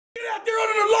out there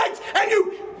under the lights and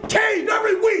you cave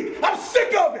every week. I'm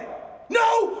sick of it.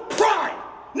 No pride,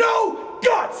 no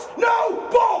guts, no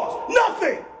balls,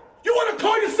 nothing. You want to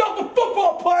call yourself a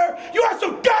football player? You have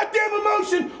some goddamn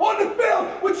emotion on the field,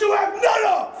 which you have none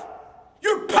of.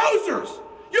 You're posers.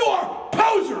 You are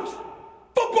posers.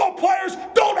 Football players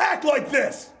don't act like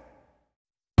this.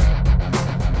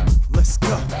 Let's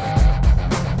go.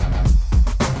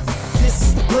 This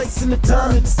is the place and the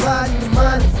time to decide in your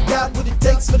mind if you got what it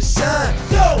takes for the shine.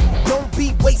 Yo, don't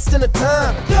be wasting the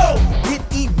time. Yo, get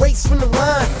erased from the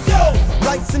line. Yo,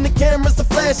 lights and the cameras are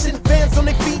flashing, fans on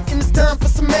their feet and it's time for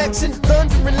some action.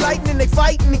 Thunder and lightning, they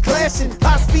fighting and clashing.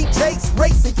 High speed chase,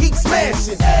 race and keep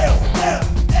smashing. L,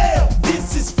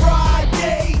 this is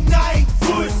Friday Night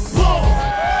Football.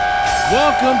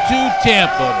 Welcome to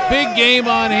Tampa. Big game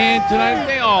on hand tonight.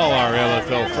 They all are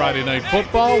LFL Friday Night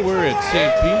Football. We're at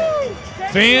St. Pete.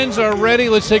 Fans are ready.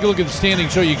 Let's take a look at the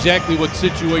standings, show you exactly what the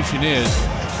situation is.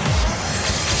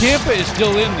 Tampa is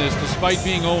still in this despite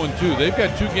being 0-2. They've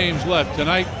got 2 games left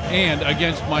tonight and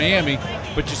against Miami.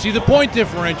 But you see the point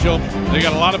differential. They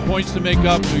got a lot of points to make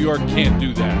up. New York can't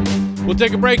do that. We'll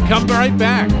take a break. Come right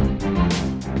back.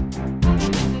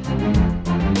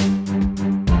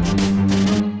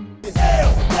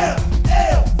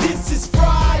 This is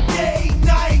Friday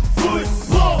Night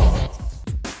Football.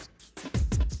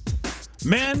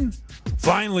 Men,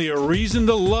 finally a reason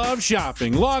to love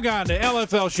shopping. Log on to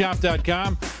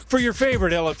LFLshop.com for your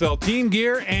favorite LFL team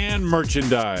gear and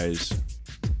merchandise.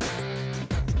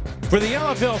 For the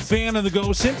LFL fan on the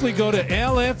go, simply go to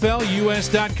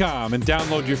LFLUS.com and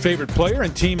download your favorite player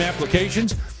and team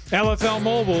applications. LFL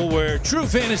Mobile, where true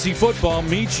fantasy football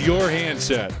meets your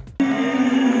handset.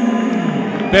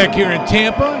 Back here in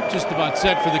Tampa, just about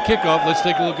set for the kickoff. Let's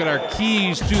take a look at our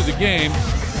keys to the game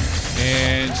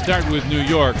and start with New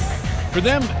York. For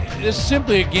them, it's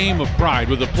simply a game of pride.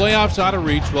 With the playoffs out of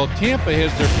reach, well, Tampa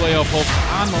has their playoff hopes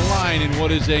on the line in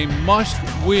what is a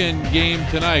must-win game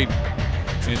tonight.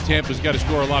 And Tampa's got to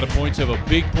score a lot of points, have a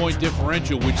big point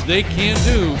differential, which they can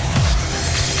do.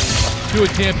 2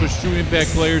 of Tampa's true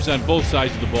impact players on both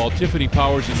sides of the ball, Tiffany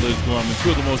Powers and Liz Gorman,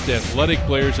 2 of the most athletic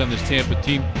players on this Tampa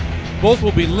team. Both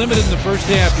will be limited in the first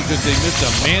half because they missed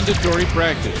a mandatory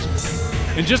practice.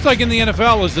 And just like in the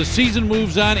NFL, as the season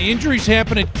moves on, injuries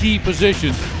happen at key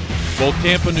positions. Both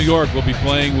Tampa and New York will be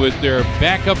playing with their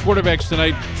backup quarterbacks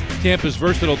tonight. Tampa's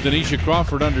versatile Denisha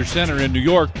Crawford under center, and New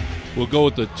York will go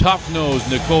with the tough-nosed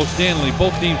Nicole Stanley.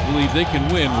 Both teams believe they can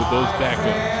win with those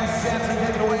backups.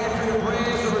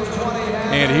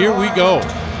 And here we go.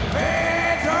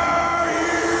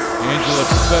 Angela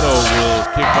Perfetto will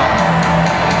kick off.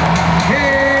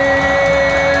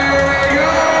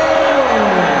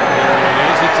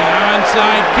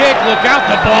 Onside kick, look out,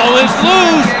 the ball is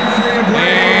loose,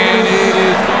 and it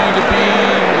is going to be,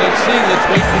 let's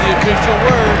wait for the official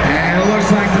word. And it looks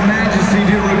like the Majesty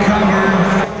did recover.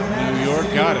 New York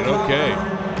got it, okay.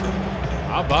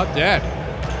 How about that?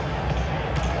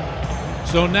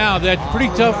 So now that's pretty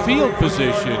tough field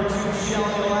position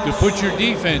to put your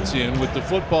defense in with the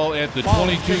football at the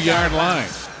 22-yard line.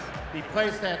 Be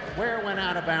placed at where it went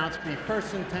out of bounds, be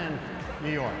 1st and 10,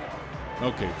 New York.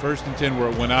 Okay, 1st and 10 where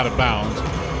it went out of bounds,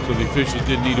 so the officials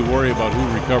didn't need to worry about who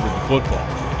recovered the football.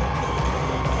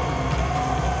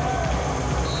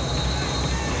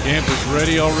 Tampa's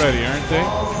ready already, aren't they?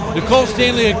 Nicole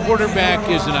Stanley at quarterback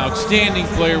is an outstanding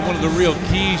player, one of the real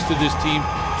keys to this team.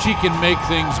 She can make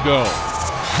things go.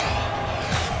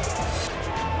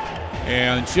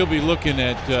 And she'll be looking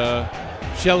at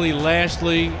Shelly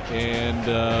Lashley and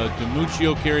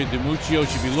DiMuccio, Carrie DiMuccio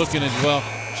should be looking as well.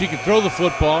 She can throw the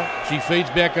football. She fades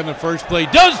back on the first play.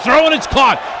 Does throw, and it's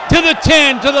caught. To the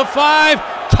 10, to the 5.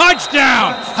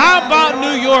 Touchdown. How about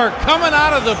New York coming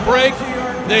out of the break?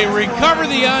 They recover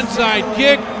the onside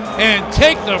kick and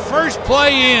take the first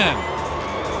play in.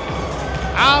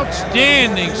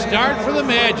 Outstanding start for the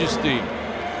Majesty.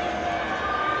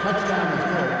 Touchdown is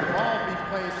good. The ball be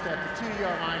placed at the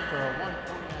 2-yard line for a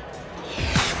 1-point.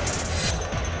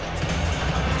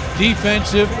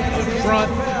 Defensive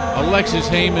front. Alexis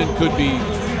Heyman could be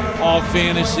all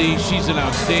fantasy. She's an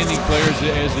outstanding player,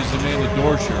 as is Amanda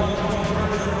Dorsher.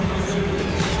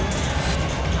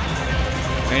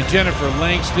 And Jennifer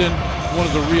Langston, one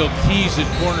of the real keys at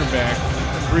cornerback.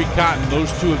 Bree Cotton, those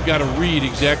two have got to read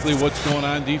exactly what's going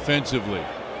on defensively.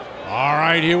 All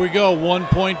right, here we go.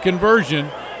 1-point conversion.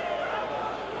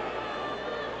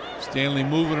 Stanley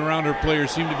moving around her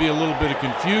players, seem to be a little bit of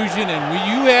confusion. And when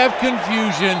you have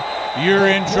confusion, you're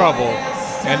in trouble.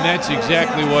 And that's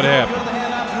exactly what happened.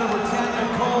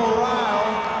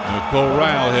 Nicole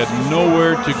Ryle had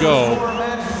nowhere to go.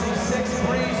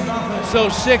 So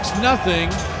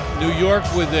 6-0 New York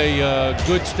with a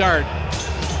good start.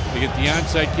 They get the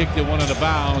onside kick that went out of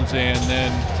bounds and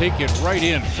then take it right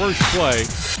in first play.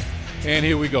 And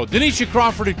here we go. Denisha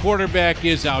Crawford at quarterback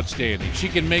is outstanding. She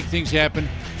can make things happen.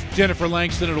 Jennifer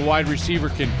Langston at a wide receiver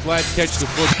can flat catch the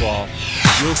football.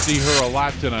 You'll see her a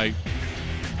lot tonight.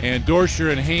 And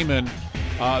Dorsher and Heyman,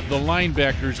 the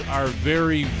linebackers, are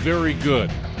very, very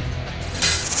good.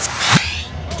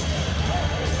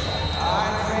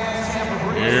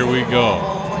 Here we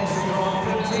go.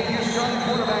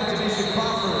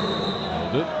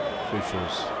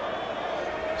 Officials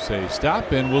say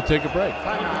stop, and we'll take a break.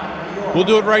 We'll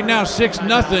do it right now.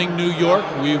 6-0 New York.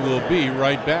 We will be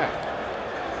right back.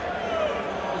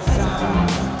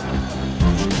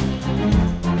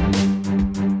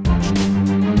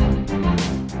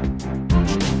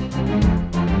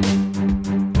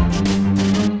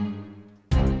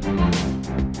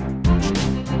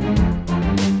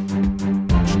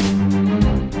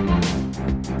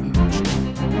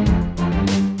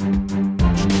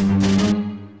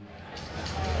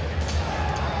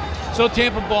 So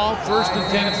Tampa ball, 1st and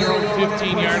 10 at their own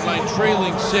 15-yard line,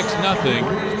 trailing 6-0.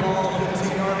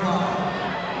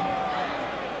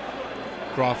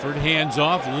 Crawford hands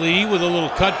off. Lee with a little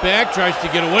cutback, tries to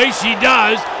get away. She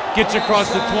does. Gets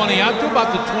across the 20, out to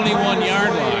about the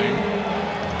 21-yard line.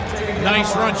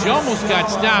 Nice run. She almost got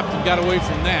stopped and got away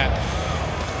from that.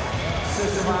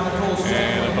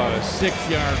 And about a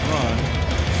 6-yard run.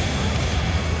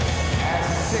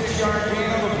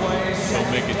 They'll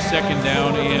make it 2nd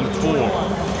down and 4.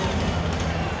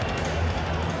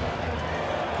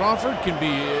 Crawford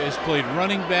has played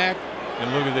running back. And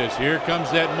look at this. Here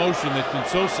comes that motion that's been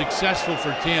so successful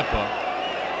for Tampa.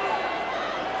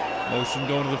 Motion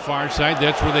going to the far side.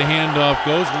 That's where the handoff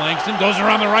goes. Langston goes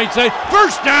around the right side.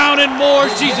 1st down and more.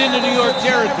 She's into New York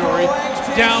territory.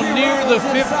 Down near the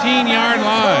 15-yard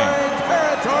line.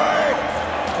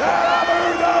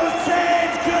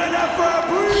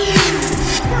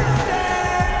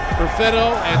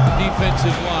 Perfetto at the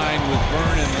defensive line with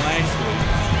Byrne and Lashley.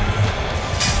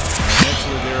 That's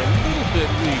where they're a little bit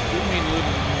weak. We mean a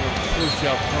little more push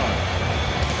up front.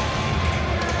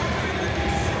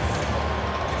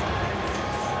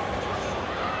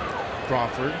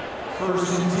 Crawford.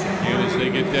 And as they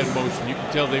get that motion, you can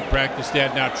tell they practiced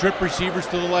that. Now trip receivers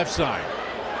to the left side.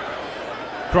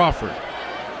 Crawford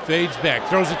fades back,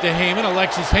 throws it to Heyman.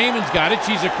 Alexis Heyman's got it.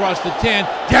 She's across the 10,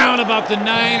 down about the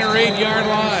 9 or 8-yard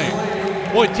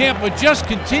line. Boy, Tampa just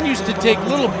continues to take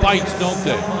little bites, don't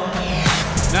they?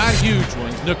 Not huge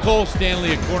ones. Nicole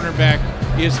Stanley, a cornerback,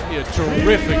 is a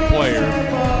terrific player.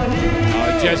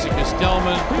 Jessica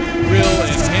Stellman, Rill,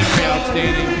 and Henry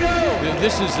outstanding.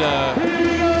 This is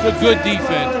a good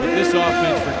defense, but this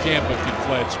offense for Tampa can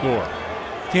flat score.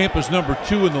 Tampa's number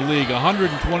 2 in the league,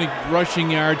 120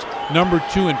 rushing yards, number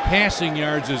 2 in passing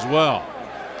yards as well.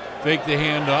 Fake the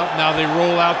handoff. Now they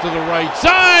roll out to the right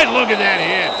side. Look at that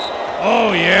hit.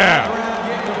 Oh, yeah.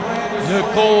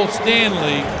 Nicole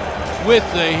Stanley with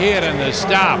the hit and the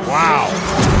stop. Wow.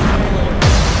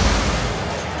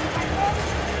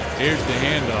 Here's the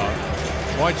handoff.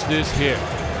 Watch this hit.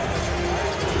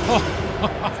 Oh,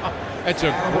 that's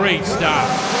a great stop.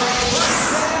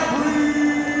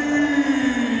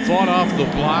 Fought off the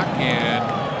block, and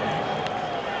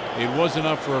it wasn't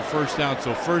up for a 1st down,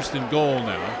 so 1st and goal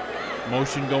now.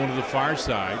 Motion going to the far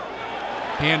side.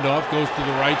 Handoff goes to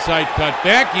the right side, cut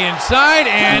back inside,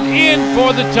 and in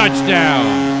for the touchdown.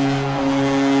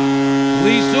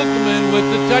 Lee Zuckerman with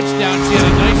the touchdown. She had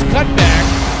a nice cutback.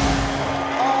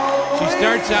 She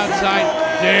starts outside.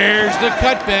 There's the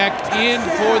cutback in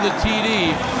for the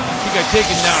TD. She got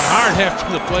taken down hard after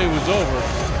the play was over,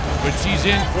 but she's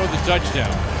in for the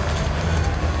touchdown.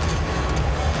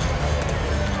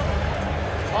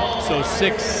 So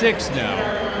 6-6 now.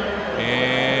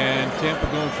 And Tampa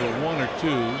going for 1 or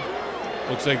 2.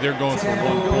 Looks like they're going for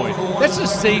 1 point. That's a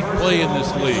safe play in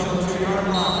this league.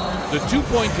 The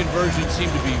 2-point conversions seem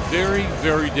to be very,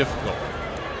 very difficult.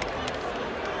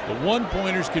 The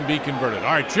 1-pointers can be converted.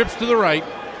 All right, trips to the right.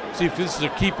 See if this is a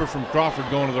keeper from Crawford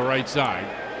going to the right side.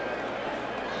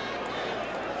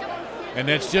 And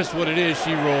that's just what it is.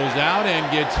 She rolls out and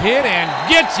gets hit and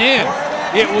gets in.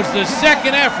 It was the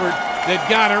 2nd effort that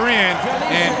got her in,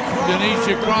 and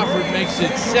Denisha Crawford makes it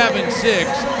 7-6.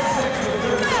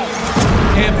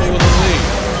 Tampa with the lead.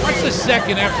 Watch the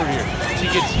 2nd effort here. She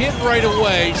gets hit right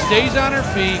away, stays on her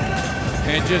feet,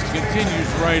 and just continues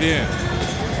right in.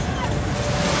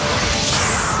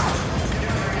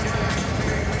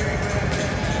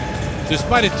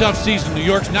 Despite a tough season, New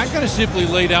York's not going to simply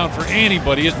lay down for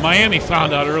anybody, as Miami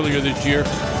found out earlier this year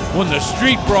when the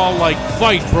street brawl-like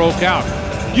fight broke out.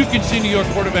 You can see New York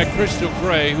quarterback Crystal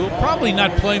Gray, who will probably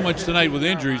not play much tonight with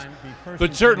injuries,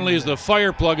 but certainly is the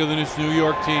fire plug of this New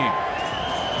York team.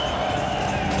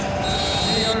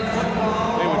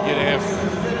 They would get after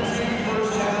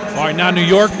it. All right, now New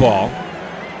York ball.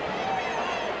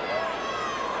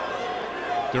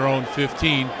 Their own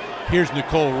 15. Here's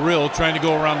Nicole Rill trying to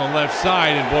go around the left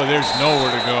side, and boy, there's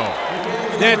nowhere to go.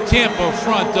 That Tampa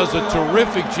front does a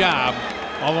terrific job,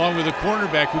 along with a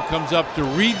cornerback who comes up to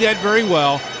read that very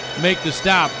well, make the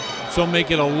stop, so make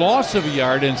it a loss of a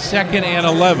yard and 2nd and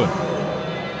 11.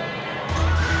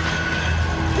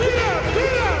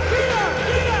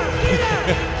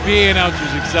 PA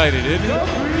announcer's excited, isn't he?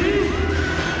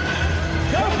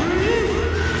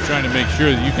 Just trying to make sure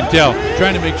that you can tell,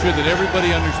 trying to make sure that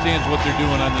everybody understands what they're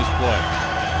doing on this play.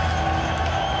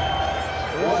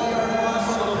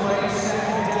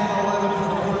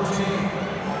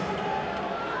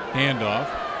 Handoff.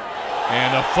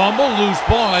 And a fumble, loose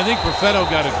ball, and I think Perfetto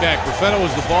got it back. Perfetto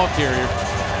was the ball carrier.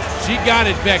 She got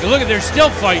it back. Look, they're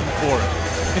still fighting for it.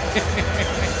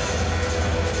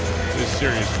 This is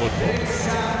serious football.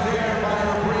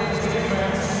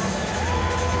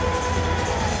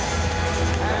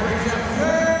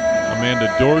 Amanda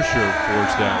Dorsher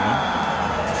forced that one.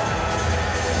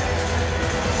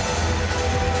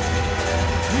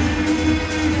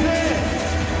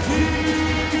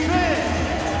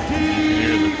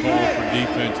 Here the call for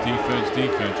defense, defense,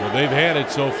 defense. Well, they've had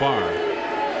it so far.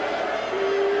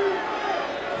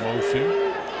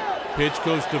 Motion. Pitch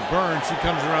goes to Burns. She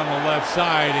comes around the left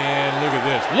side, and look at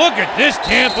this. Look at this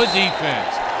Tampa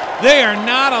defense. They are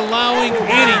not allowing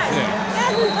anything.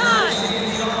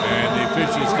 And the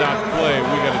official stopped play.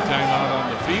 We got a timeout on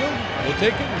the field. We'll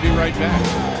take it and be right back.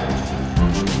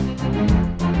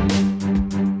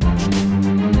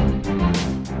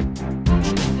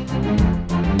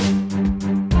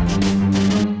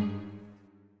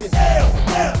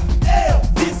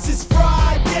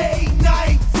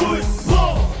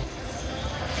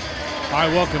 All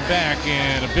right, welcome back,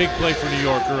 and a big play for New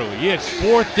York early. It's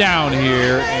 4th down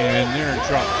here, and they're in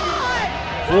trouble.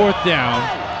 4th down.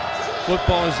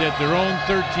 Football is at their own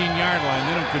 13-yard line.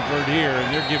 They don't convert here,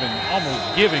 and they're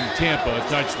almost giving Tampa a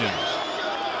touchdown.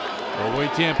 The way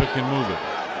Tampa can move it.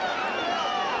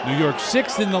 New York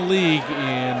 6th in the league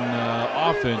in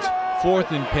offense,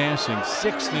 4th in passing,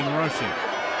 6th in rushing.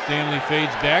 Stanley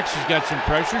fades back. She's got some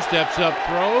pressure, steps up,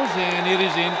 throws, and it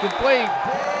is incomplete.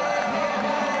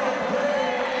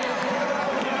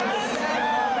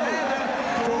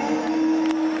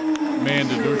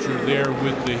 Amanda Dorsher there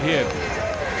with the hit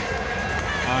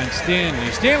on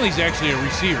Stanley. Stanley's actually a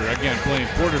receiver, again, playing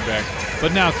quarterback,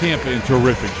 but now Tampa in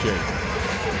terrific shape.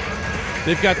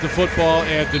 They've got the football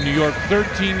at the New York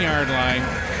 13-yard line,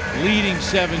 leading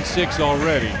 7-6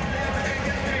 already.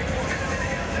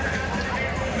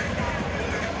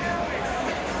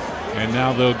 And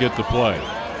now they'll get the play.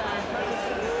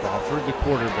 Crawford, the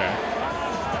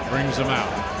quarterback, brings them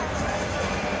out.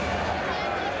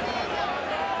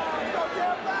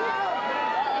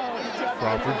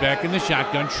 Crawford back in the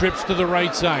shotgun, trips to the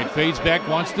right side, fades back,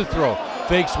 wants to throw,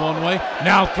 fakes one way,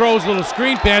 now throws a little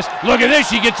screen pass. Look at this,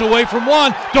 she gets away from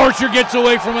one, Dorsher gets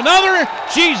away from another,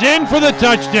 she's in for the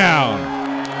touchdown.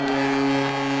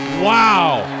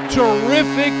 Wow,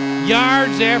 terrific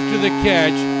yards after the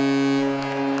catch,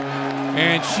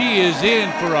 and she is in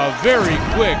for a very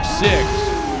quick 6.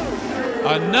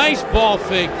 A nice ball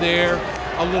fake there,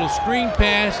 a little screen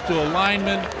pass to a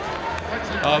lineman.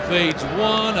 Evades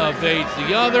one, evades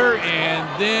the other, and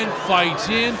then fights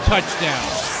in. Touchdown.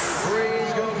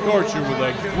 Dorsher with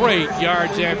a great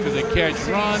yards after the catch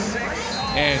run,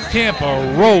 and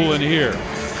Tampa rolling here.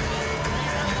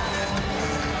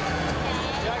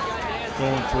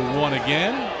 Going for one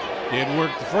again. It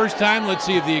worked the first time. Let's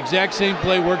see if the exact same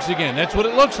play works again. That's what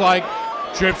it looks like.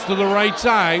 Trips to the right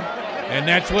side, and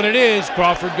that's what it is.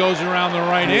 Crawford goes around the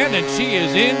right end, and she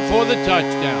is in for the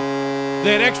touchdown.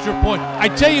 That extra point. I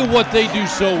tell you what they do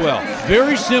so well.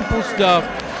 Very simple stuff,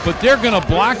 but they're going to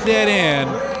block that end,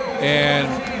 and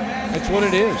that's what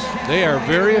it is. They are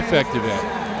very effective at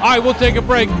it. All right, we'll take a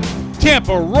break.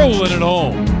 Tampa rolling it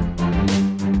home.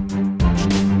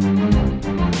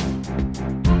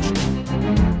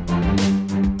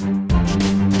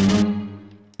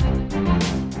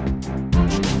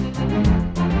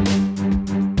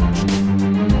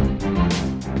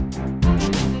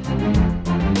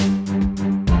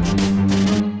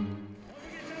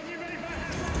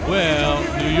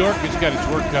 Got its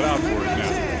work cut out for it now.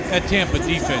 That Tampa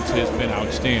defense has been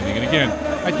outstanding. And again,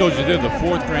 I told you they're the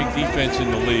 4th-ranked defense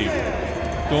in the league,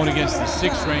 going against the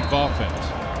 6th-ranked offense.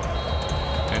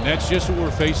 And that's just what we're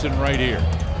facing right here.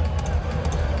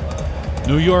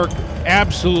 New York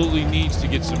absolutely needs to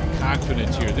get some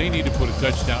confidence here. They need to put a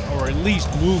touchdown or at least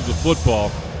move the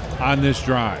football on this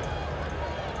drive.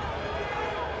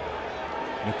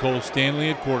 Nicole Stanley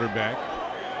at quarterback.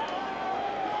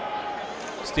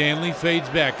 Stanley fades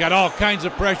back. Got all kinds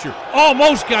of pressure.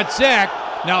 Almost got sacked.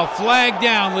 Now flag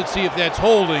down. Let's see if that's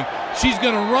holding. She's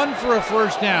going to run for a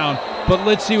first down, but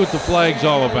let's see what the flag's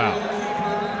all about.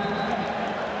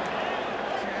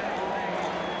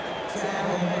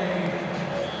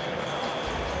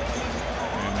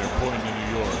 And they're pointing to New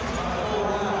York.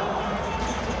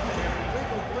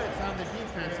 Legal blitz on the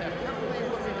defense have heavily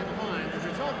looking in mind. The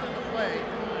result in the play,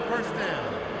 first down.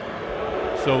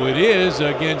 So it is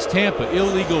against Tampa.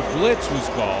 Illegal blitz was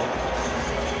called.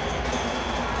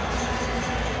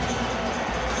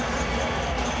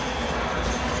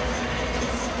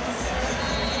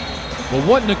 But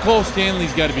what Nicole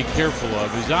Stanley's got to be careful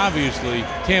of is obviously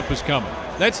Tampa's coming.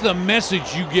 That's the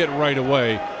message you get right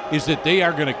away, is that they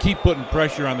are going to keep putting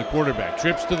pressure on the quarterback.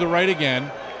 Trips to the right again.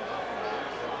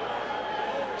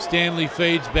 Stanley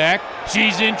fades back.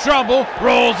 She's in trouble.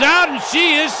 Rolls out, and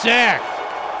she is sacked.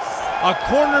 A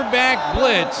cornerback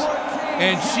blitz,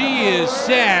 and she is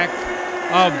sacked.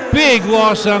 A big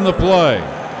loss on the play.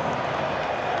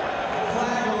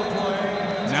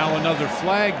 Now another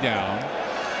flag down.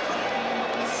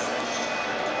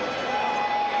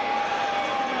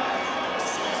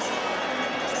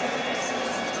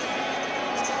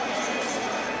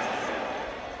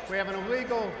 We have an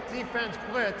illegal defense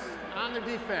blitz on the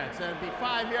defense. That'd be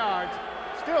 5 yards.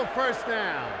 Still first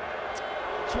down.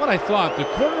 That's what I thought. The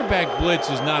quarterback blitz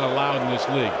is not allowed in this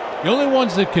league. The only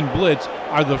ones that can blitz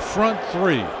are the front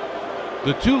three,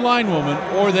 the two linewomen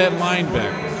or that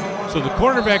linebacker. So the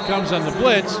cornerback comes on the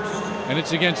blitz, and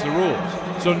it's against the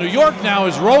rules. So New York now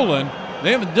is rolling.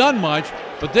 They haven't done much,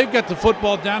 but they've got the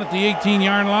football down at the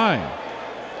 18-yard line.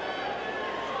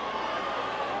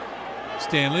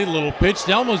 Stanley, little pitch.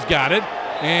 Thelma's got it,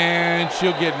 and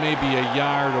she'll get maybe a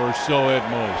yard or so at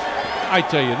most. I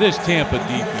tell you, this Tampa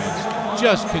defense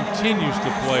just continues to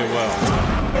play well.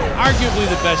 Arguably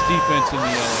the best defense in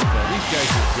the NFL. These guys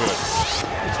are good.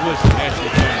 Let's listen. Ashley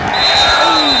Tillman.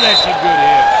 Oh, that's a good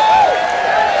hit.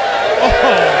 Oh,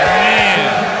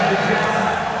 man.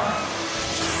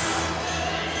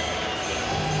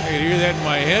 I can hear that in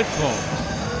my headphones.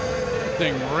 That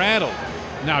thing rattled.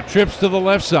 Now trips to the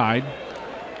left side.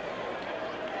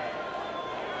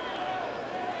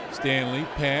 Stanley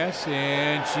pass,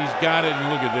 and she's got it, and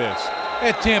look at this.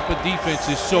 That Tampa defense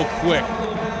is so quick.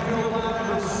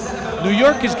 New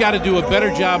York has got to do a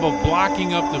better job of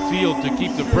blocking up the field to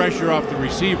keep the pressure off the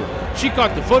receiver. She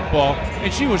caught the football,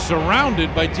 and she was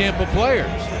surrounded by Tampa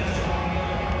players.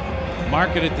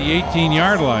 Mark it at the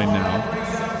 18-yard line now.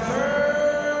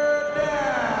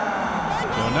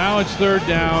 So now it's third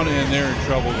down, and they're in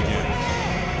trouble again.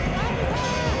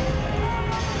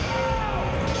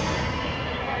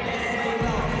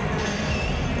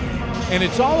 And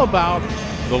it's all about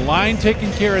the line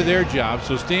taking care of their job,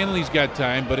 so Stanley's got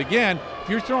time. But again, if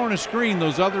you're throwing a screen,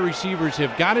 those other receivers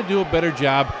have got to do a better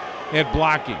job at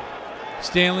blocking.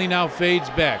 Stanley now fades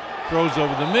back, throws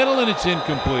over the middle, and it's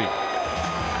incomplete.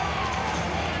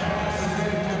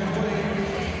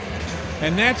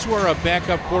 And that's where a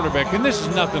backup quarterback, and this is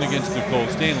nothing against Nicole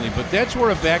Stanley, but that's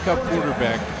where a backup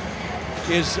quarterback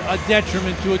is a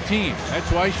detriment to a team. That's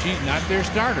why she's not their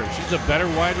starter. She's a better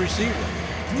wide receiver.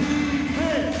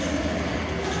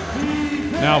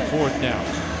 Now fourth down.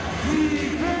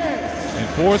 And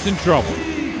fourth in trouble.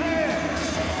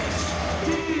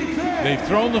 They've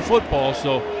thrown the football,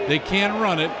 so they can't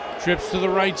run it. Trips to the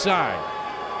right side.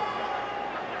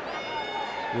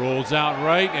 Rolls out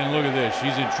right, and look at this.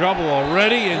 She's in trouble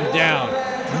already and down.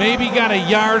 Maybe got a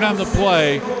yard on the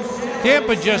play.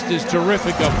 Tampa just is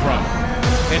terrific up front.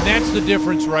 And that's the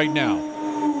difference right now.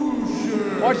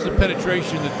 Watch the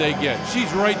penetration that they get.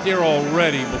 She's right there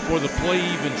already before the play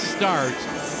even starts.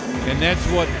 And that's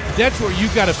where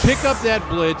you've got to pick up that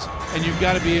blitz, and you've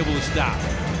got to be able to stop.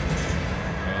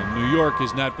 And New York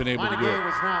has not been able to do it.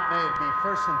 Was not made. Be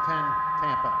first and 10,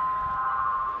 Tampa.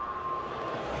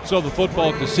 So the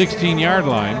football at the 16-yard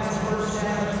line.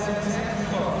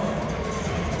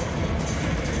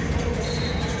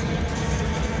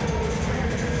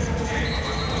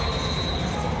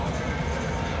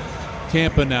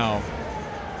 Tampa now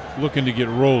looking to get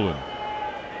rolling.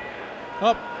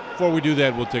 Before we do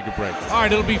that, we'll take a break. All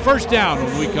right, it'll be first down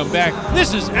when we come back.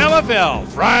 This is LFL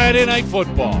Friday Night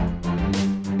Football.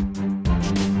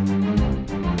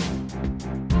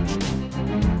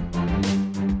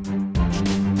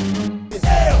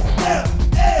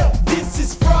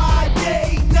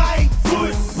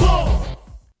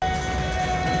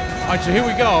 right, so here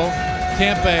we go.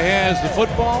 Tampa has the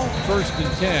football, 1st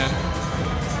and 10.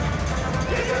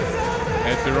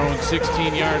 At their own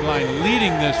 16-yard line,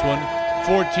 leading this one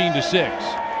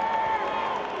 14-6.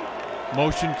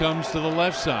 Motion comes to the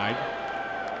left side.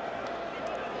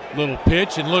 Little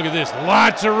pitch, and look at this.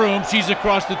 Lots of room. She's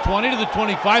across the 20 to the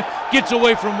 25. Gets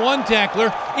away from one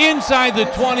tackler. Inside the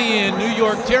 20 in New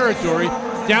York territory.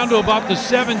 Down to about the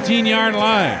 17-yard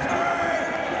line.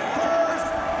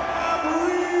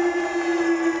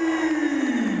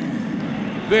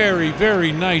 Very,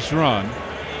 very nice run.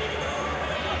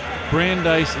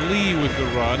 Brandeis Lee with the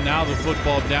run. Now the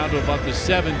football down to about the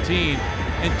 17.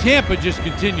 And Tampa just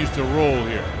continues to roll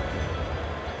here.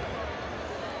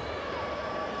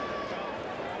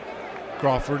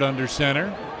 Crawford under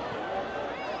center.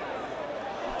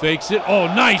 Fakes it. Oh,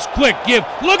 nice quick give.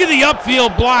 Look at the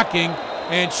upfield blocking.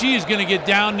 And she is going to get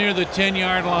down near the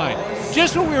 10-yard line.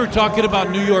 Just what we were talking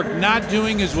about New York not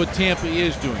doing is what Tampa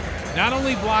is doing. Not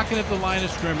only blocking at the line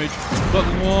of scrimmage, but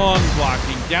long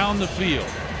blocking down the field.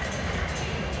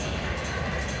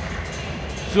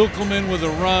 Zilkelman with a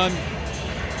run.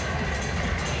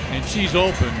 And she's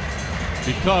open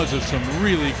because of some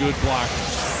really good blocking.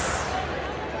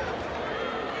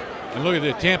 And look at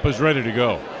that, Tampa's ready to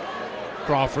go.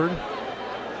 Crawford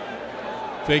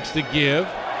fakes the give.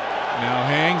 Now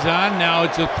hangs on, now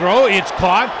it's a throw, it's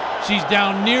caught. She's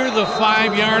down near the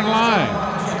 5-yard line.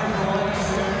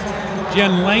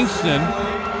 Jen Langston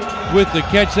with the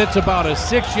catch. That's about a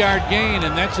 6-yard gain,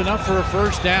 and that's enough for a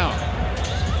first down.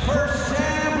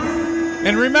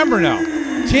 And remember now,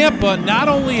 Tampa not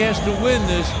only has to win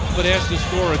this, but has to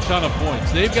score a ton of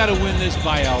points. They've got to win this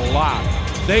by a lot.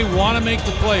 They want to make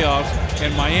the playoffs,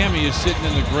 and Miami is sitting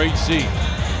in the great seat.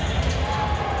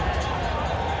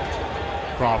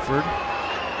 Crawford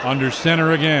under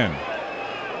center again.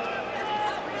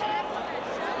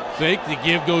 Fake, the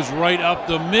give goes right up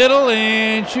the middle,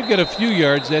 and she'll get a few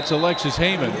yards. That's Alexis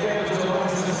Heyman.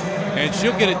 And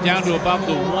she'll get it down to about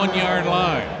the 1-yard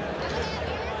line.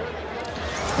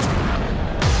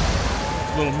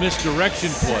 Little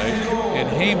misdirection play, and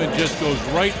Heyman just goes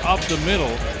right up the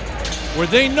middle, where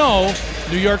they know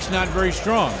New York's not very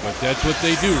strong, but that's what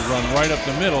they do, run right up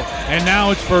the middle. And now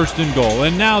it's 1st and goal,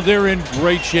 and now they're in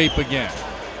great shape again.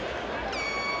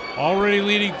 Already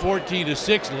leading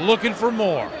 14-6, looking for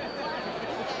more.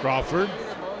 Crawford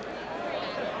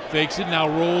fakes it, now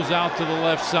rolls out to the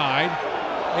left side,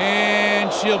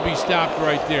 and she'll be stopped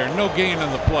right there. No gain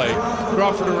on the play.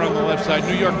 Crawford around the left side.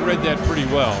 New York read that pretty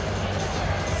well.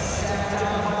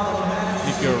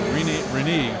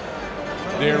 Renee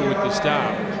there with the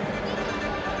stop.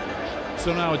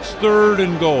 So now it's 3rd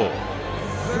and goal.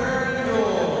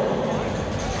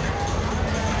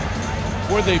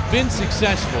 Where they've been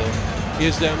successful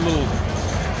is that little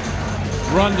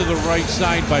run to the right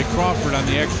side by Crawford on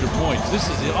the extra points. This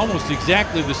is almost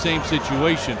exactly the same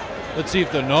situation. Let's see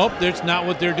if nope, that's not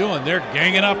what they're doing. They're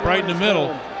ganging up right in the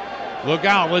middle. Look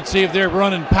out, let's see if they're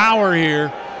running power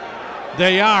here.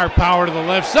 They are. Power to the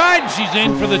left side. She's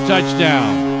in for the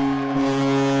touchdown.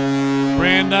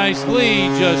 Brandeis Lee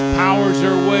just powers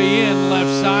her way in left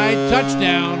side.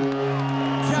 Touchdown.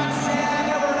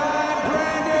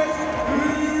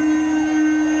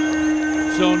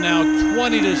 So now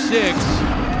 20-6.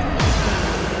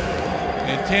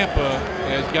 And Tampa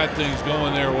has got things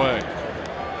going their way.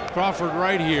 Crawford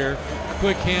right here.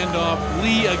 Quick handoff.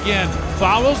 Lee again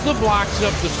follows the blocks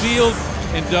up the field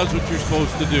and does what you're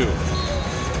supposed to do.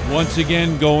 Once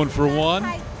again, going for one.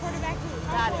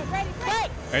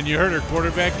 And you heard her,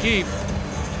 quarterback keep.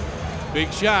 Big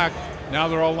shock. Now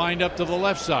they're all lined up to the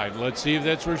left side. Let's see if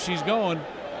that's where she's going.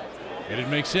 It'd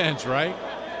make sense, right?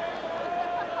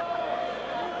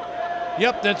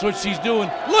 Yep, that's what she's doing.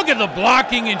 Look at the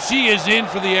blocking, and she is in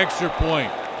for the extra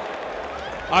point.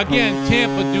 Again,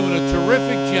 Tampa doing a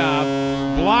terrific job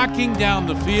blocking down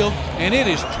the field, and it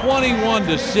is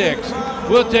 21-6.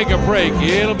 We'll take a break.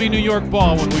 It'll be New York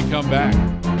ball when we come back.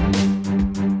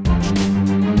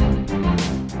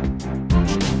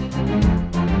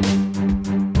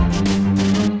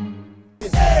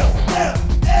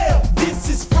 This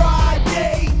is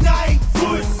Friday Night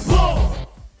Football.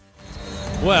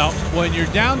 Well, when you're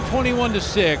down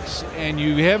 21-6 and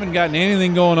you haven't gotten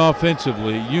anything going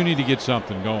offensively, you need to get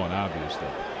something going, obviously.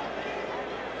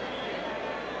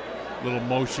 Little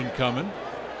motion coming.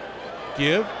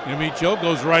 Give. Micho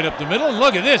goes right up the middle. And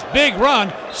look at this big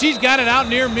run. She's got it out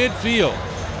near midfield.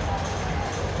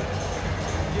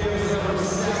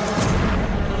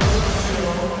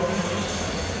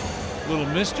 Little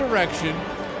misdirection.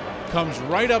 Comes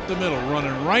right up the middle,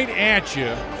 running right at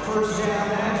you.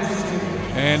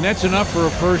 And that's enough for a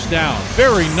first down.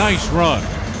 Very nice run.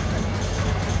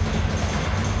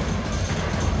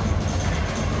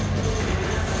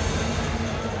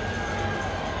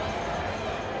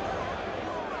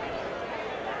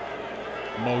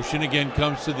 Motion again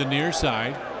comes to the near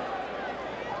side.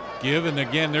 Give, and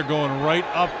again they're going right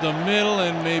up the middle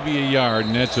and maybe a yard,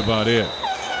 and that's about it.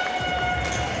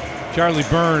 Charlie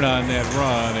Byrne on that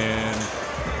run, and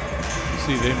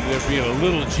see they're being a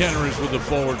little generous with the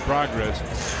forward progress.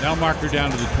 Now marker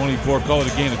down to the 24, call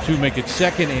it a gain of 2, make it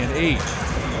 2nd and 8.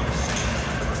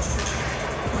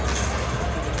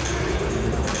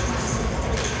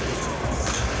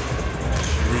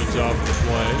 Reads off the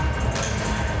play.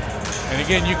 And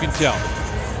again, you can tell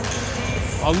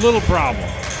a little problem,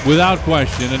 without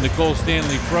question, and Nicole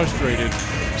Stanley, frustrated,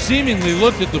 seemingly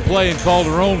looked at the play and called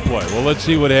her own play. Well, let's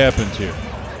see what happens here.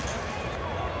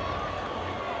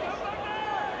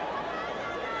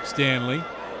 Stanley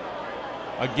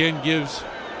again gives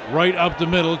right up the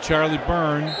middle, Charlie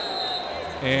Byrne,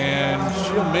 and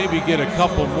she'll maybe get a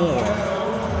couple more.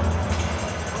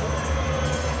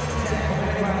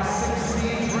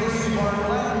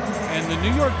 And the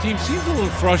New York team seems a little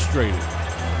frustrated.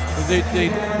 They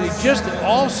just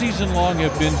all season long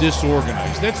have been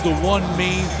disorganized. That's the one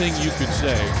main thing you could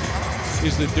say,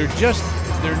 is that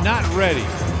they're not ready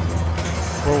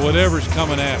for whatever's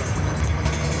coming at them.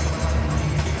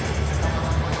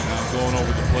 Now going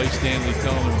over the play, Stanley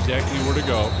telling them exactly where to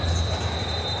go.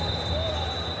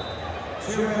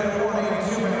 2-minute warning,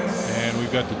 2 minutes. And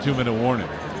we've got the 2-minute warning.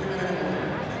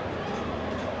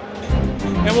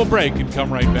 And we'll break and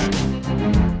come right back.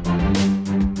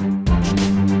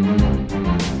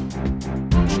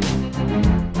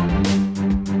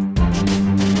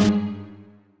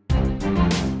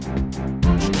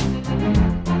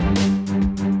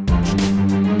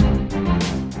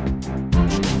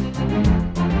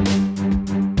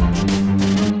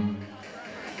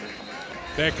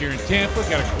 Back here in Tampa,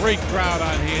 got a great crowd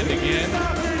on hand again.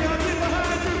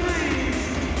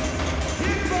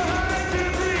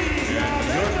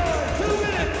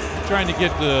 Trying to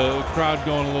get the crowd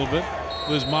going a little bit.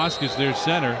 Liz Moskis, their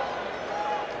center.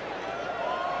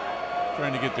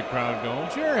 Trying to get the crowd going.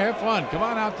 Sure, have fun. Come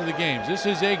on out to the games. This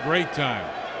is a great time.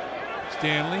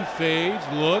 Stanley fades,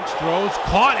 looks, throws,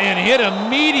 caught and hit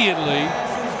immediately.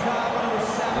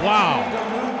 Wow.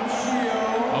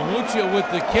 Amuccio with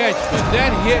the catch, but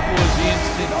that hit was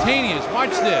instantaneous.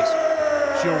 Watch this.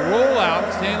 She'll roll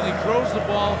out. Stanley throws the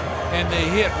ball, and they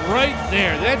hit right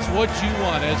there. That's what you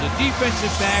want. As a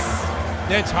defensive back,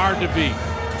 that's hard to beat.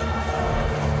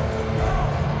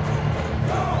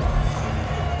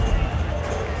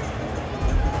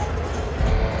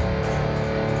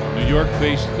 New York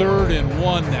face 3rd and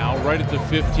 1 now, right at the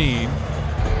 15.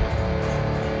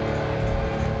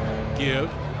 Give.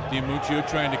 DiMuccio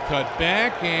trying to cut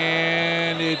back,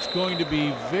 and it's going to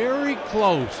be very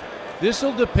close. This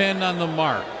will depend on the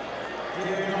mark.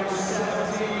 And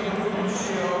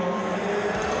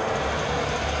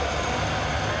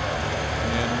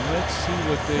let's see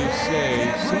what they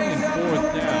say. Saying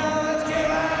 4th down.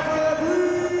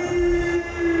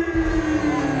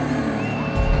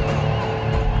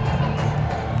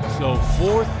 So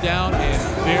 4th down and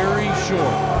very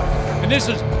short. And this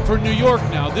is, for New York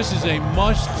now, this is a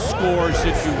must-score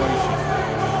situation.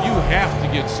 You have to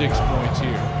get 6 points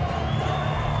here.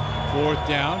 4th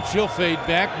down, she'll fade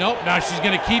back. Nope, now she's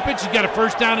going to keep it. She's got a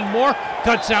 1st down and more.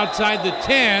 Cuts outside the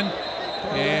 10,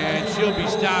 and she'll be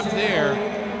stopped there.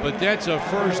 But that's a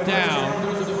 1st down.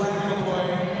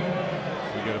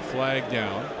 We got a flag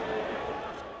down.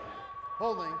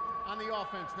 Holding on the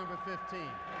offense, number 15.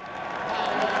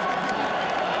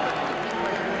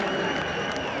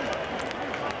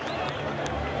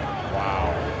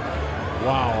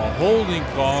 Wow, a holding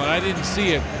call, and I didn't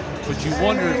see it, but you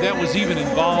wonder if that was even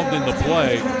involved in the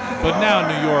play. But now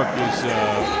New York is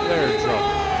they're in trouble.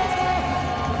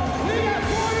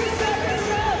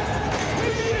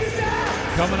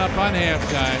 Coming up on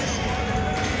halftime,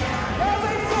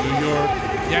 New York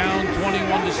down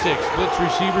 21-6. Blitz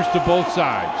receivers to both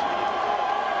sides.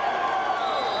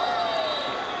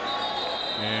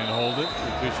 And hold it.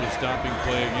 Official stopping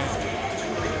play again.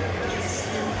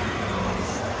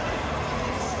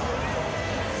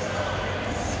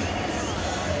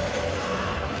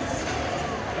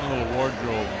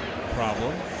 Wardrobe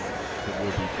problem that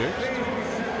will be fixed.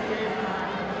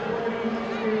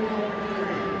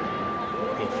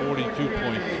 So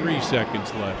 42.3 seconds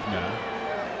left now.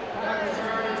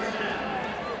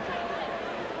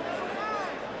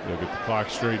 They'll get the clock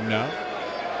straightened out.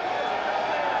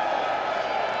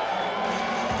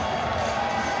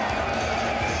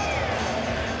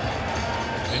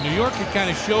 And New York had kind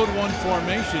of showed one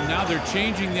formation. Now they're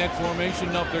changing that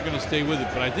formation. Nope, they're going to stay with it.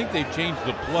 But I think they've changed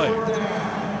the play.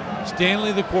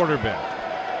 Stanley, the quarterback.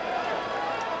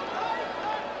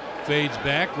 Fades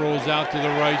back, rolls out to the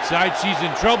right side. She's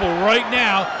in trouble right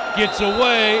now. Gets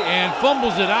away and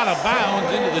fumbles it out of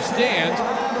bounds into the stands.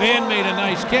 Van made a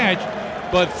nice catch,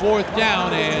 but 4th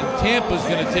down, and Tampa's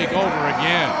going to take over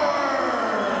again.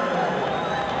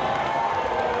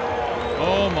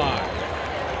 Oh my.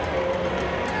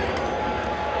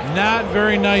 Not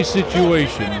very nice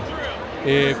situation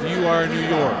if you are New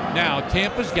York. Now,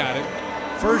 Tampa's got it.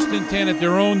 1st and 10 at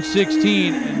their own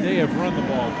 16, and they have run the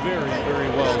ball very, very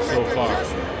well so far.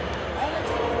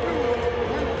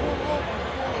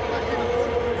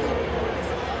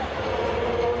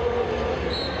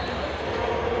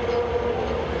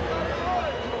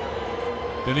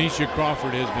 Denisha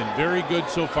Crawford has been very good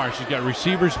so far. She's got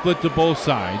receivers split to both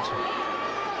sides.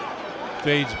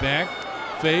 Fades back.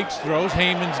 Fakes, throws,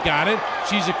 Heyman's got it.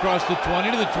 She's across the 20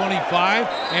 to the 25,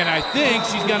 and I think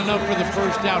she's got enough for the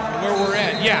 1st down from where we're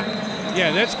at.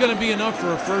 Yeah, that's going to be enough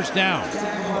for a 1st down.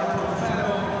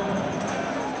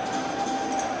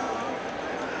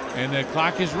 And the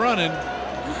clock is running,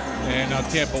 and now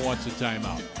Tampa wants a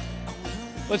timeout.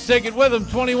 Let's take it with them,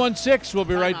 21-6. We'll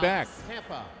be right back.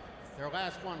 Tampa, their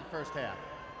last one, 1st half.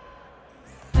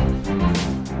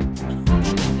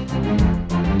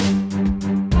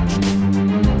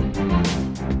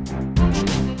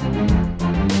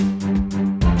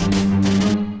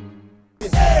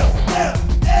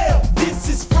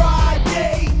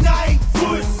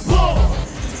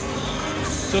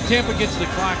 So Tampa gets the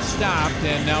clock stopped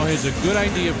and now has a good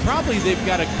idea. Probably they've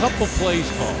got a couple plays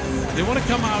called. They want to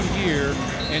come out here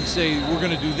and say, we're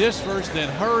going to do this first, then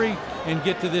hurry and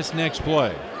get to this next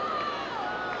play.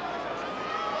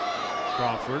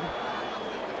 Crawford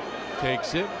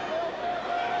takes it,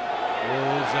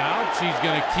 rolls out. She's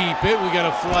going to keep it. We got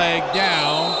a flag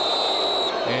down,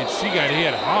 and she got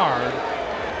hit hard.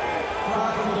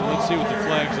 Let's see what the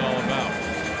flag's all about.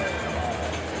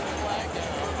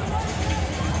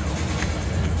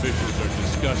 Officials are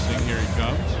discussing. Here he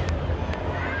comes.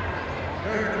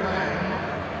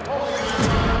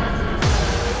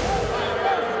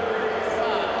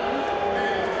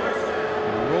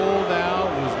 Rolled out,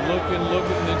 was looking,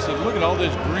 and then said, look at all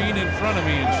this green in front of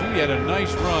me, and she had a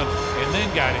nice run and then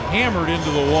got hammered into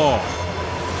the wall.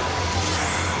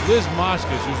 Liz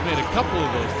Moscas, who's made a couple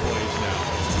of those plays now.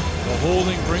 The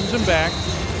holding brings him back.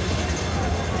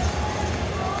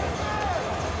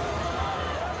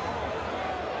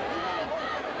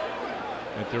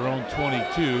 At their own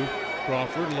 22,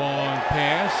 Crawford, long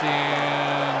pass,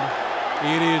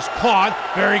 and it is caught.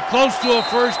 Very close to a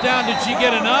 1st down. Did she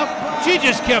get enough? She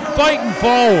just kept fighting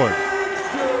forward.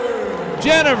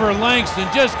 Jennifer Langston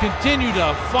just continued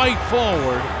to fight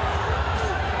forward.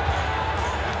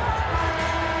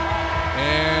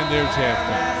 And there's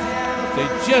halftime. They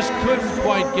just couldn't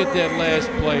quite get that last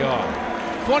play off.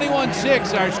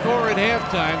 21-6, our score at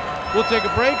halftime. We'll take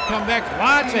a break, come back,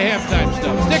 lots of halftime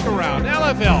stuff. Stick around,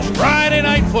 LFL Friday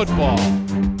Night Football.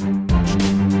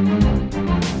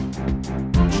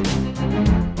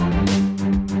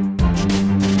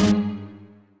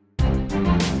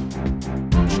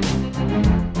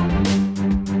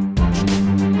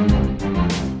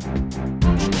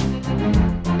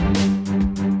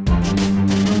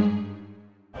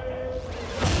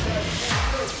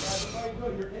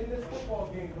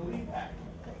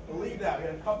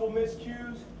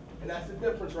 Miscues, and that's the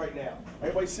difference right now.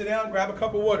 Everybody sit down, grab a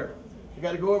cup of water. You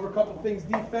got to go over a couple things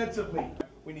defensively.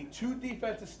 We need 2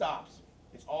 defensive stops.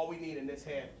 It's all we need in this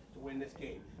half to win this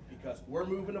game because we're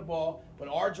moving the ball, but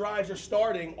our drives are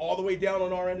starting all the way down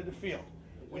on our end of the field.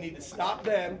 We need to stop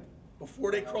them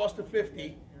before they cross the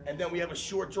 50, and then we have a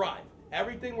short drive.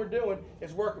 Everything we're doing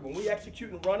is working. When we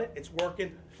execute and run it, it's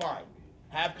working fine.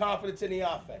 Have confidence in the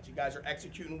offense. You guys are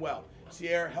executing well.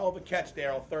 Sierra, hell of a catch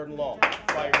there on 3rd and long.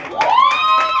 I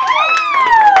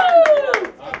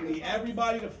need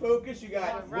everybody to focus. You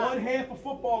got 1/2 of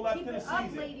football left in the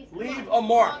season. Leave a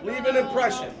mark. Leave an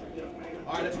impression.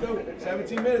 All right, let's go.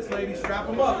 17 minutes, ladies. Strap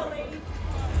them up. All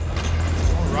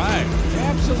right.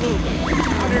 Absolutely. We're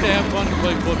here to have fun and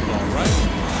play football, right?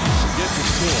 Get the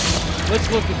score. Let's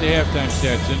look at the halftime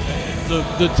stats. And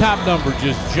the top number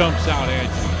just jumps out at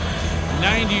you.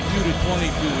 92 to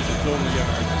 22 is the total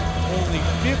yards. Only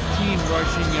 15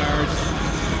 rushing yards.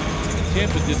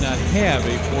 Tampa did not have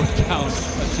a 4th down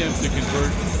attempt to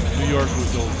convert. New York was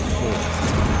 0 for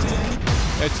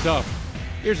 4. That's tough.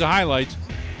 Here's the highlights.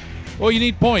 Well, you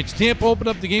need points. Tampa opened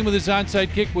up the game with his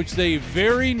onside kick, which they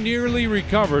very nearly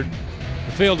recovered.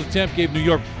 The failed attempt gave New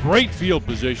York great field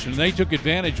position. They took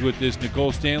advantage with this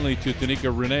Nicole Stanley to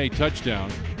Tanika Renee touchdown.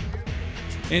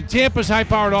 And Tampa's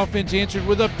high-powered offense answered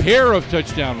with a pair of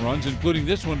touchdown runs, including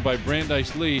this one by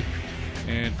Brandeis Lee,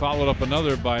 and followed up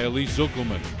another by Elise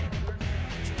Zuckelman.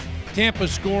 Tampa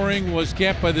scoring was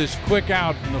capped by this quick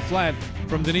out in the flat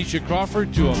from Denisha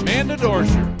Crawford to Amanda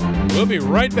Dorsher. We'll be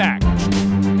right back.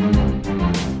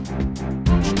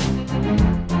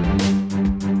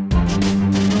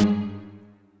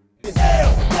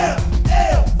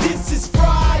 This is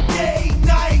Friday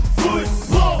Night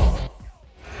Football.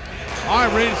 All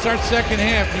right, ready to start second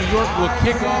half. New York will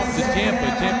kick off to Tampa.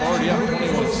 Tampa already up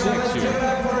 21-6 here.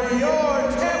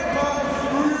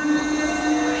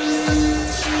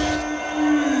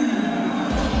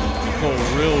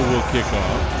 Rill will kick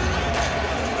off.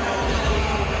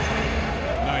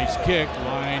 Nice kick,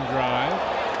 line drive.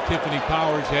 Tiffany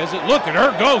Powers has it. Look at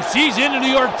her go. She's into New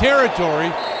York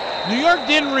territory. New York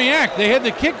didn't react. They had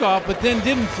the kickoff, but then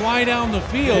didn't fly down the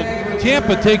field.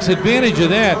 Tampa takes advantage of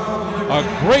that. A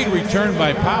great return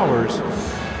by Powers.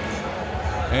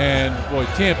 And boy,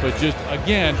 Tampa just,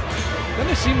 again,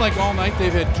 doesn't it seem like all night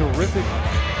they've had terrific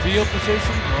field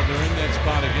position? Well, they're in that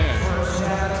spot again.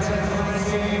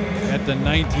 At the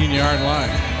 19-yard line.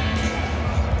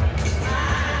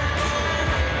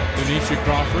 Denisha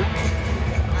Crawford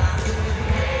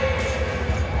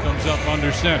comes up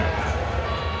under center.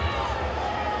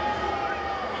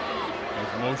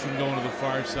 There's motion going to the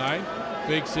far side.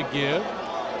 Fakes a give.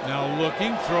 Now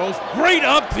looking, throws. Great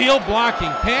upfield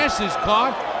blocking. Pass is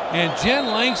caught, and Jen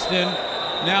Langston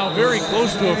now very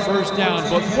close to a first down.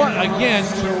 But what, again,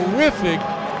 terrific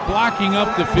blocking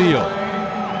up the field.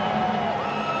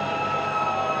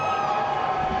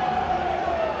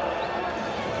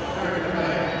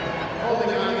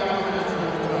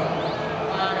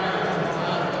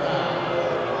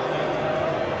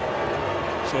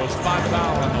 So a spot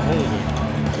foul on the holding.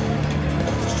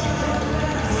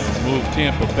 Move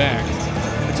Tampa back.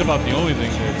 It's about the only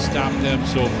thing that stopped them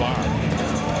so far.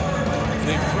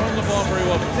 They've thrown the ball very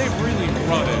well, but they've really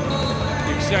run it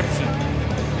exceptionally.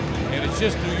 And it's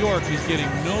just New York is getting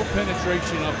no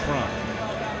penetration up front.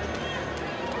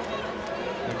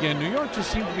 Again, New York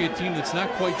just seems to be a team that's not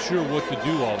quite sure what to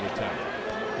do all the time.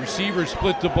 Receivers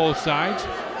split to both sides.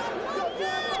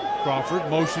 Crawford,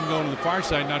 motion going to the far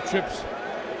side, now trips.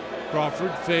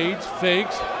 Crawford fades,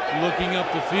 fakes, looking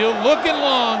up the field, looking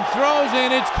long, throws,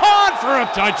 and it's caught for a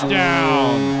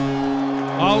touchdown.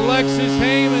 Alexis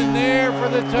Heyman there for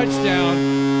the touchdown.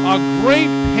 A great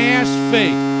pass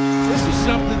fake. This is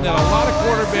something that a lot of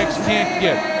quarterbacks can't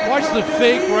get. Watch the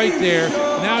fake right there.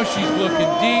 Now she's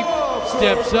looking deep,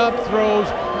 steps up, throws.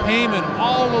 Heyman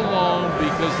all alone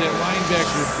because that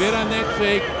linebacker bit on that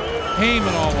fake.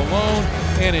 Heyman all alone,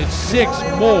 and it's 6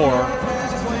 more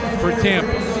for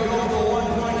Tampa.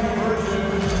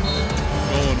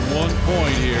 1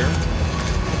 point here.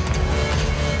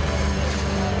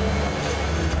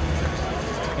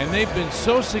 And they've been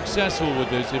so successful with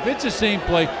this. If it's the same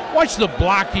play, watch the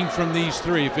blocking from these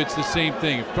three if it's the same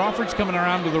thing. If Crawford's coming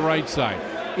around to the right side,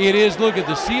 it is. Look at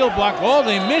the seal block. Oh,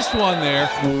 they missed one there,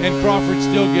 and Crawford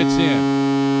still gets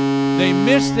in. They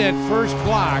missed that first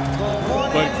block,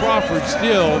 but Crawford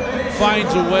still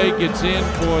finds a way, gets in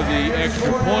for the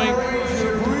extra point.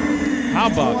 How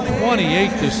about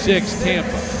 28-6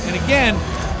 Tampa? And again,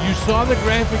 you saw the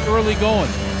graphic early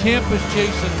going. Tampa's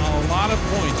chasing a lot of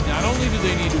points. Not only do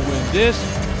they need to win this,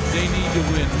 they need to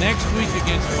win next week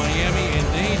against Miami, and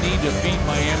they need to beat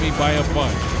Miami by a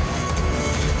bunch.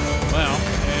 Well,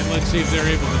 and let's see if they're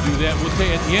able to do that. We'll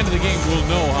say at the end of the game, we'll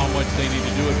know how much they need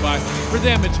to do it by. For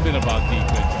them, it's been about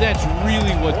defense. That's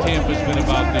really what Tampa's been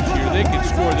about this year. They can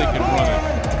score, they can run it.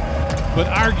 But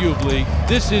arguably,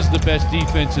 this is the best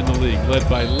defense in the league, led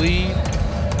by Lee,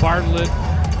 Bartlett,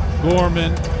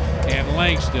 Gorman, and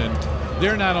Langston.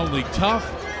 They're not only tough,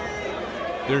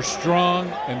 they're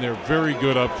strong, and they're very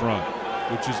good up front,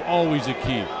 which is always a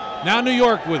key. Now New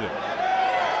York with it.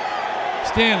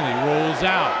 Stanley rolls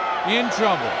out, in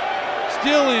trouble,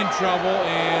 still in trouble,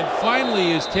 and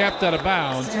finally is tapped out of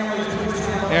bounds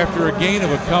after a gain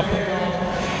of a couple.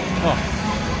 Oh.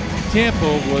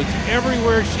 Tampa was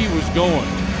everywhere she was going.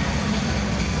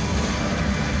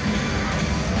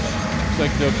 Looks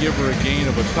like they'll give her a gain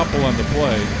of a couple on the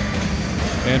play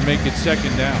and make it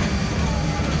second down.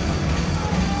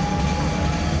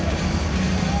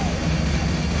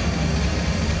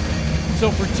 So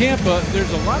for Tampa,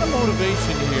 there's a lot of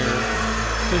motivation here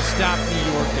to stop New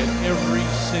York at every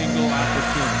single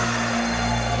opportunity.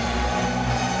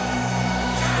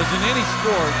 As in any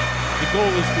sport, the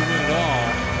goal is to win it all.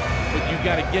 But you've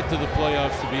got to get to the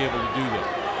playoffs to be able to do that.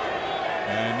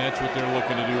 And that's what they're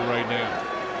looking to do right now.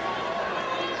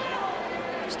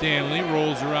 Stanley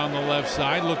rolls around the left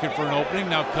side, looking for an opening,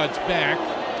 now cuts back,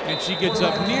 and she gets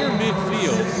up near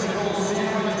midfield.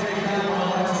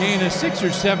 Gain of 6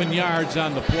 or 7 yards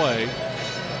on the play.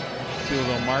 See if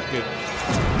they'll mark it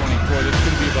 23. for. That's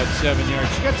going to be about 7 yards.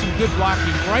 She got some good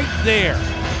blocking right there.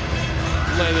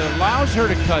 It allows her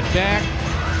to cut back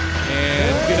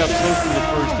and get up close to the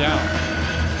first down.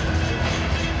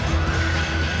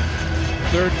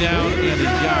 3rd down and a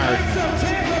yard.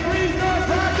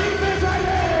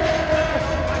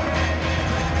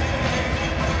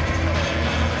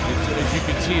 As you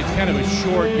can see, it's kind of a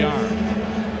short yard.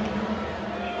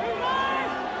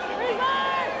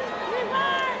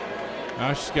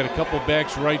 Now she's got a couple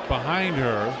backs right behind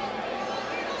her.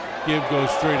 Give goes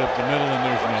straight up the middle, and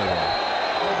there's no one.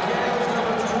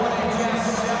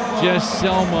 Jess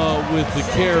Selma with the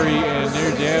carry, and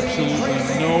there's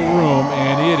absolutely no room,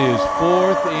 and it is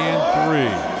 4th and 3.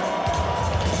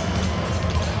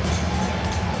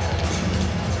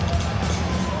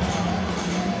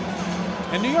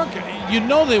 And New York, you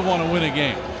know they want to win a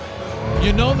game.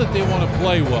 You know that they want to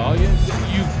play well.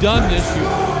 You've done this. You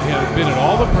have been at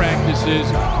all the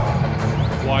practices,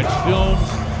 watched film,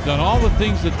 done all the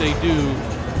things that they do,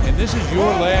 and this is your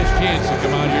last chance to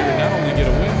come out here and not only get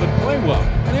a win, but play well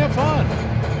and have fun.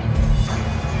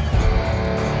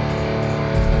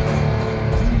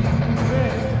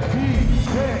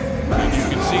 And you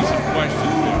can see some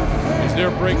questions there. As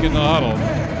they're breaking the huddle,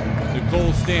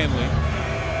 Nicole Stanley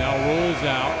now rolls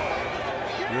out.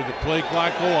 Hear the play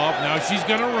clock go off. Now she's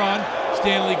going to run.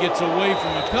 Stanley gets away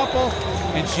from a couple,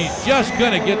 and she's just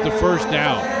going to get the first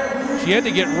down. She had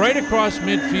to get right across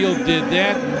midfield, did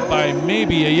that by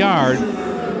maybe a yard,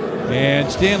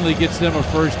 and Stanley gets them a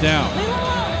first down.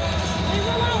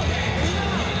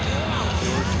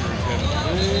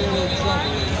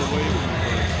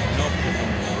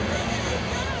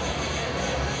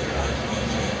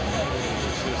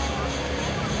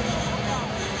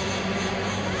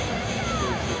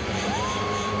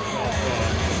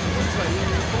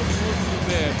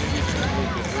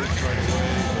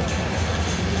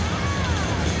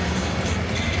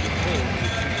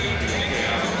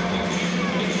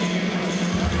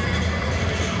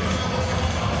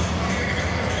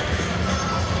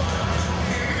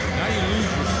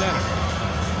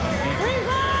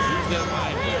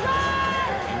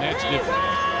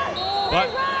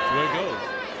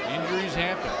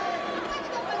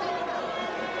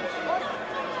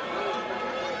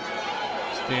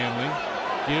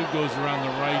 Goes around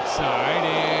the right side,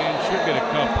 and she'll get a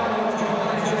couple.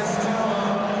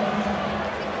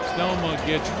 Stelma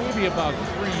gets maybe about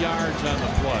 3 yards on the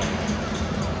play.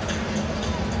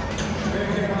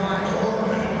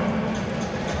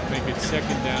 Make it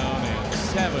 2nd down and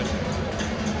 7.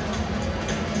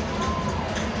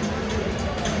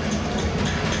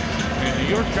 And New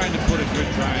York trying to put a good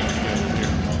drive together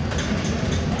here.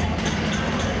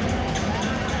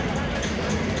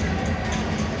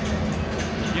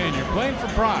 And you're playing for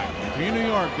pride. If you're New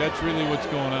York, that's really what's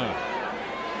going on.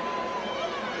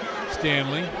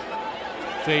 Stanley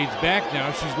fades back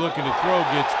now. She's looking to throw,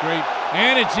 gets great,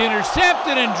 and it's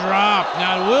intercepted and dropped.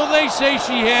 Now, will they say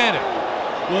she had it?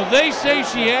 Will they say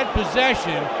she had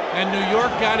possession and New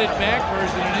York got it back, or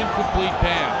is it an incomplete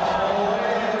pass?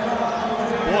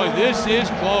 Boy, this is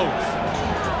close.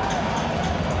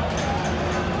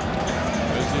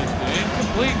 Is it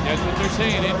incomplete? That's what they're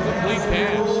saying, incomplete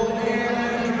pass.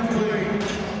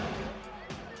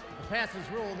 Pass is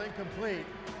ruled incomplete.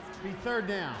 Be 3rd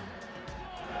down.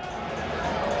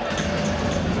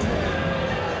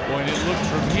 Boy, and it looked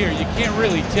from here, you can't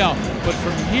really tell, but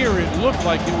from here it looked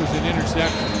like it was an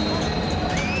interception.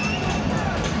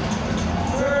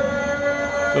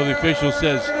 So the official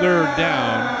says 3rd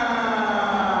down.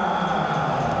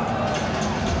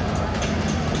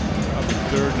 Probably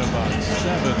 3rd and about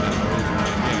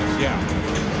 7. Yeah.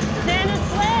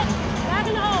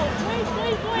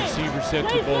 Receiver set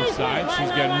to both sides. She's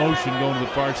got motion going to the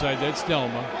far side. That's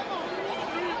Stelma.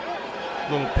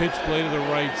 Little pitch play to the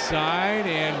right side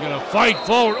and going to fight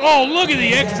forward. Oh, look at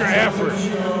the extra effort.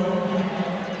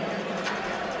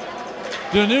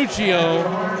 Danuccio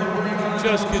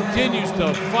just continues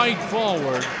to fight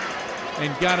forward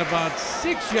and got about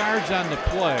 6 yards on the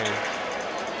play.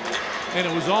 And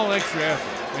it was all extra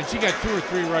effort. I mean, she got 2 or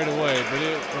 3 right away,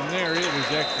 but from there it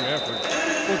was extra effort.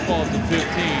 Football at the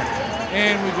 15.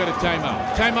 And we've got a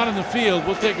timeout. Timeout on the field.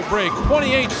 We'll take a break.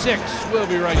 28-6. We'll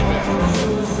be right back.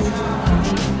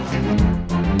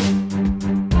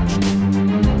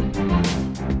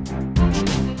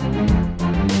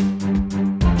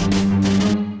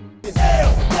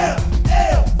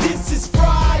 This is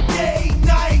Friday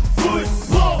Night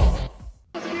Football.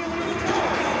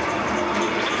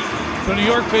 So New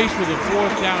York faced with a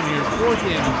 4th down here. 4th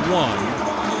and 1.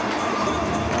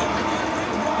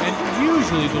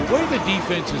 Usually, the way the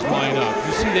defenses line up,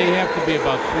 you see they have to be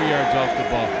about 3 yards off the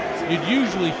ball. you'd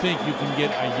usually think you can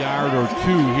get a yard or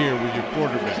two here with your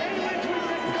quarterback.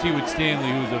 Let's see what Stanley,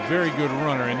 who's a very good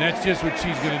runner, and that's just what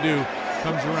she's going to do.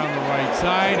 Comes around the right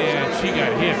side, and she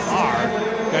got hit hard.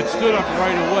 Got stood up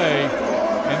right away,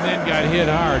 and then got hit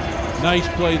hard. Nice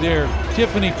play there.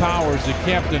 Tiffany Powers, the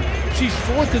captain. She's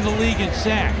 4th in the league in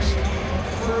sacks.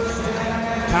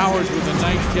 Powers with a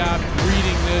nice job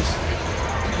reading this.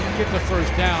 Get the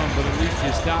first down, but at least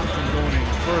you stop from going any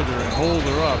further and hold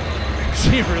her up.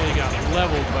 She really got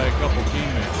leveled by a couple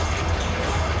teammates.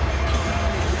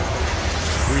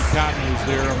 Bree Cotton was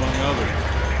there among others.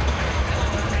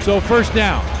 So first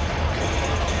down.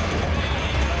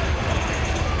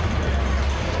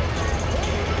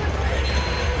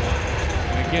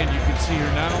 And again, you can see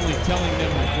her not only telling them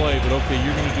to play, but okay,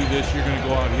 you're going to do this, you're going to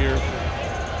go out here.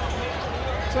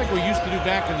 It's like we used to do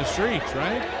back in the streets,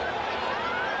 right?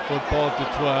 Football at the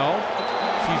 12.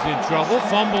 She's in trouble,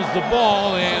 fumbles the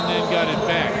ball, and then got it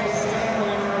back.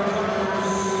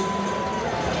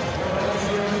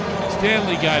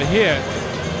 Stanley got hit.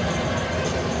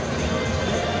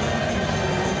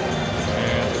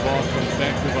 And the ball comes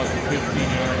back to about the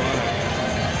 15-yard line.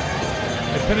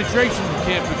 The penetration that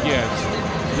Tampa gets,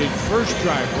 the first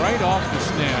drive right off the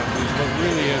snap, is what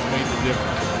really has made the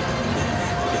difference.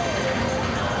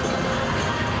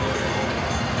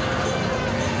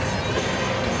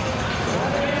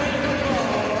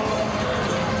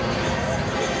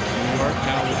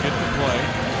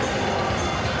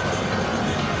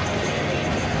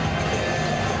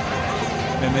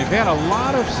 And they've had a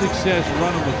lot of success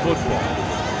running the football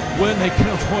when they can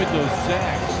avoid those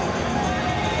sacks.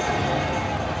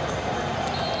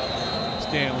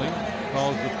 Stanley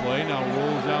calls the play, now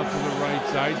rolls out to the right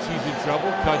side. She's in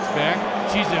trouble, cuts back.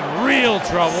 She's in real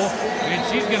trouble, and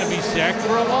she's going to be sacked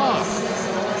for a loss.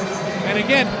 And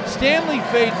again, Stanley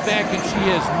fades back, and she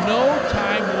has no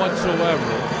time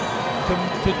whatsoever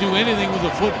to do anything with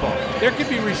the football. There could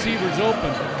be receivers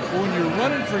open, but when you're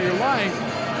running for your life,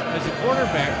 as a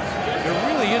quarterback, there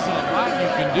really isn't a lot you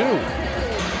can do.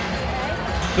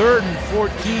 3rd and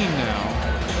 14 now.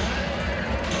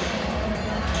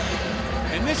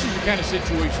 And this is the kind of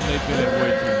situation they've been in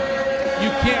way too much.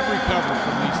 You can't recover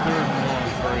from these 3rd and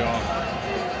longs very often.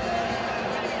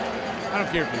 I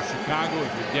don't care if you're Chicago,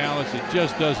 if you're Dallas, it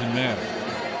just doesn't matter.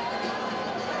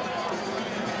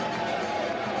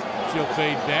 She'll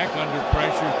fade back under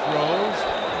pressure, throws,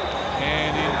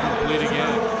 and incomplete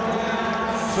again.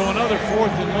 So another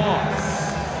 4th and long.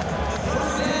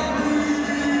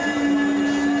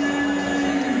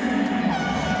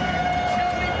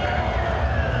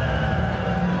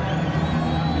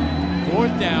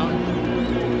 Fourth down.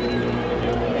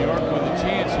 New York with a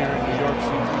chance here, and New York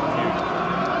seems confused.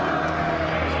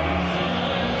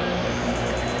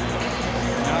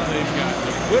 Now they've got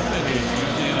equipment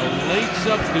issues and a late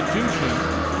substitution.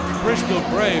 Crystal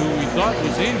Gray, who we thought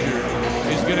was injured,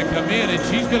 is going to come in, and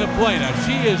she's going to play. Now,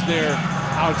 she is their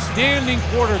outstanding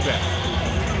quarterback.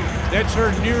 That's her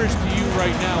nearest to you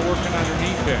right now, working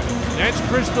underneath that. That's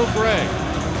Crystal Gray.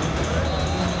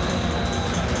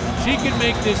 She can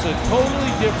make this a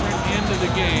totally different end of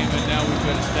the game, and now we've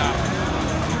got to stop it.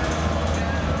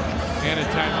 And a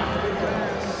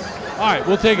timeout. All right,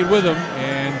 we'll take it with them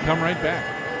and come right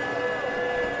back.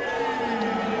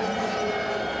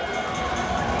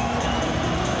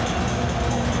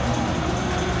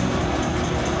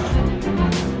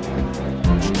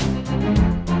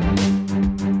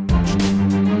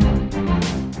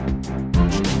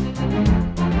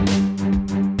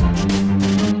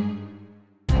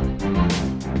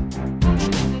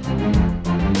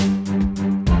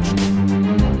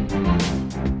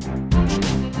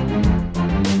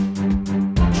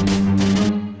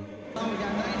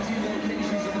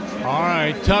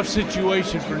 Tough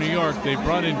situation for New York. They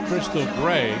brought in Crystal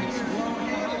Gray.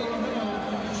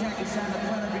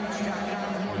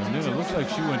 And then it looks like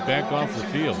she went back off the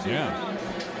field, yeah.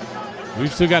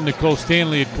 We've still got Nicole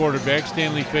Stanley at quarterback.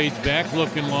 Stanley fades back,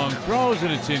 looking long, throws,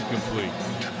 and it's incomplete.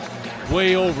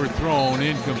 Way overthrown,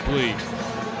 incomplete.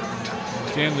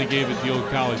 Stanley gave it the old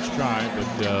college try, but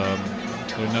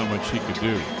there's not much she could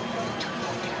do.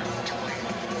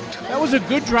 That was a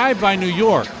good drive by New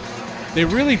York. They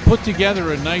really put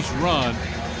together a nice run,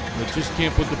 but just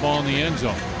can't put the ball in the end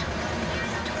zone.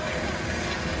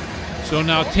 So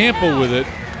now Tampa with it,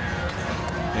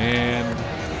 and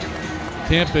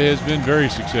Tampa has been very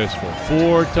successful.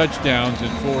 4 touchdowns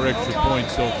and 4 extra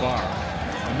points so far.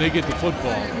 And they get the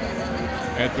football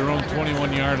at their own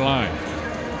 21-yard line.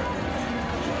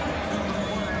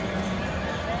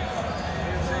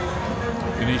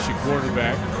 Denisha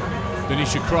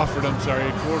Crawford,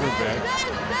 at quarterback.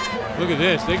 Look at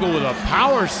this. They go with a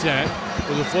power set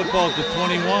with the football at the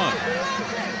 21.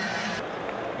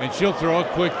 And she'll throw a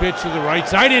quick pitch to the right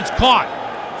side. It's caught.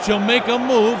 She'll make a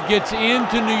move, gets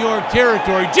into New York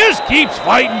territory, just keeps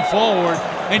fighting forward,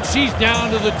 and she's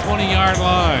down to the 20-yard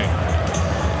line.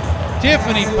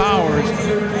 Tiffany Powers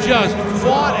just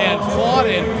fought and fought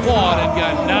and fought and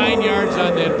got 9 yards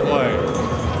on that play.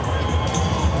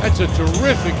 That's a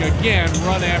terrific, again,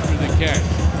 run after the catch.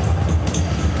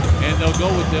 And they'll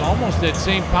go with almost that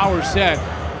same power set.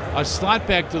 A slot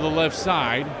back to the left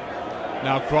side.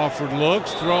 Now Crawford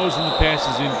looks, throws, and the pass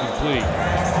is incomplete.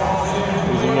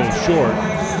 It was a little short.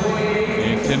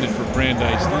 They intended for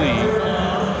Brandeis Lee,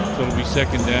 so it'll be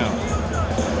second down.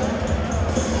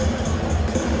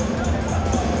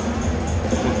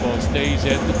 Football stays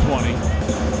at the 20.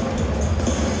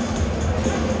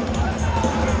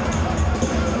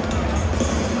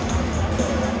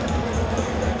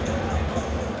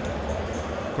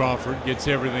 Crawford gets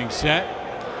everything set,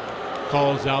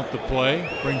 calls out the play,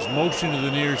 brings motion to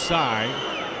the near side,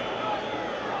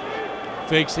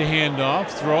 fakes the handoff,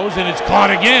 throws, and it's caught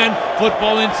again.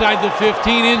 Football inside the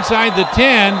 15, inside the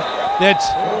 10. That's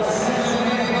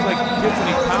like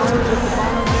Tiffany Powers at the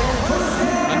bottom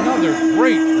there. Another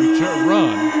great return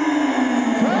run.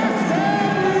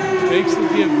 Fakes the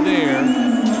give there,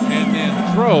 and then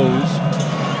throws,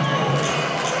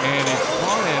 and it's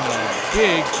caught in a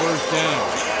big first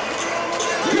down.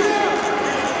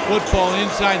 Football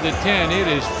inside the 10. It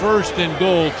is first and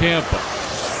goal, Tampa.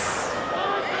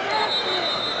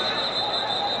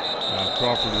 Now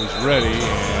Crawford was ready,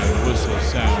 and the whistle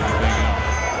sounded.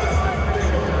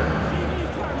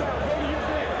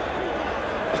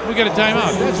 We got a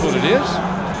timeout. That's what it is.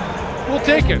 We'll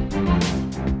take it.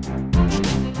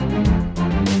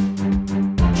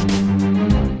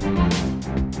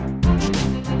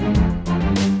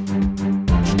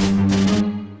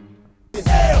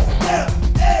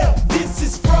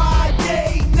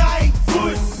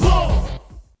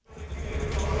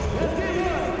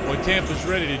 Tampa's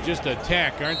ready to just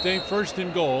attack, aren't they? First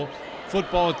and goal.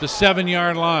 Football at the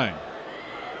 7-yard line.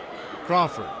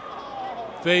 Crawford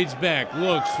fades back,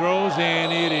 looks, throws,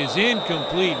 and it is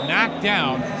incomplete. Knocked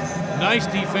down. Nice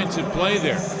defensive play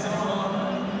there.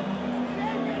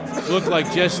 Looked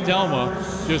like Jess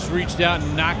Stelma just reached out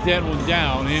and knocked that one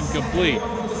down. Incomplete.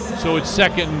 So it's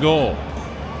second and goal.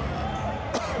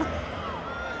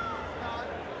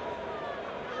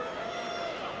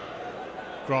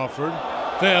 Crawford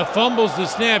fumbles the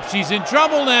snap. She's in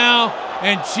trouble now,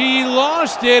 and she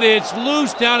lost it. It's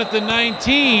loose down at the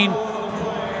 19.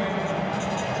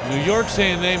 New York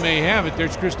saying they may have it.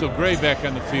 There's Crystal Gray back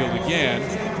on the field again.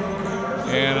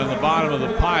 And on the bottom of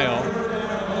the pile,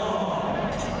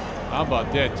 how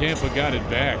about that? Tampa got it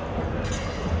back.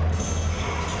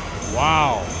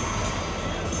 Wow.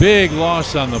 Big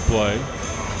loss on the play.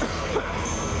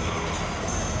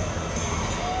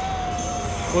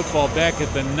 Football back at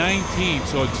the 19,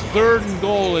 so it's third and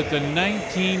goal at the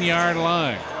 19-yard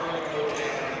line.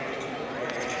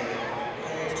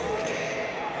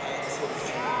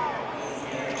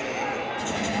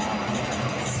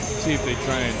 See if they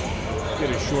try and get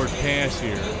a short pass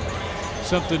here.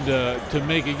 Something to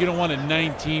make it. You don't want a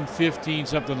 19, 15,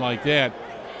 something like that.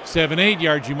 7, 8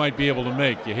 yards you might be able to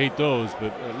make. You hate those,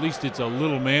 but at least it's a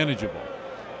little manageable.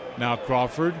 Now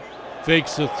Crawford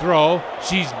fakes the throw.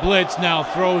 She's blitzed, now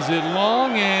throws it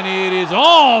long, and it is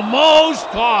almost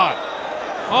caught.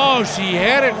 Oh, she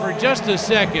had it for just a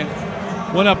second.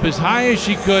 Went up as high as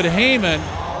she could. Heyman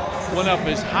went up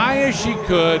as high as she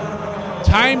could.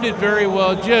 Timed it very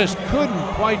well, just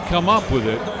couldn't quite come up with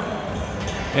it.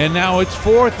 And now it's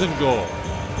fourth and goal.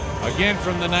 Again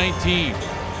from the 19.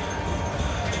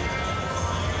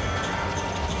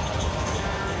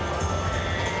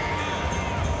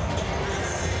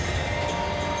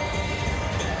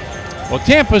 Well,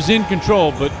 Tampa's in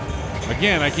control, but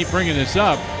again, I keep bringing this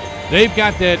up. They've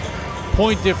got that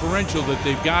point differential that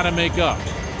they've got to make up.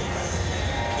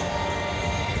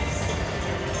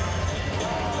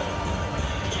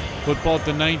 Football at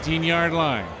the 19-yard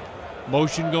line.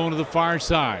 Motion going to the far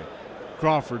side.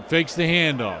 Crawford fakes the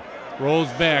handoff.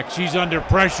 Rolls back. She's under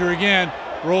pressure again.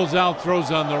 Rolls out,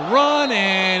 throws on the run,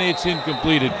 and it's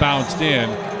incomplete. It bounced in.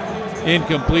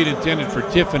 Incomplete, intended for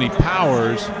Tiffany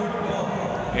Powers.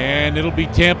 And it'll be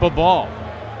Tampa ball.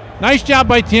 Nice job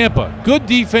by Tampa. Good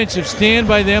defensive stand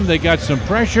by them. They got some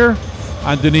pressure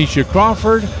on Denisha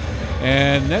Crawford,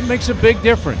 and that makes a big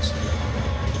difference.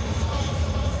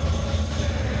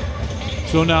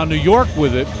 So now New York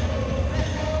with it.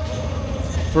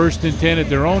 First and 10 at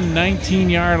their own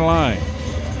 19-yard line.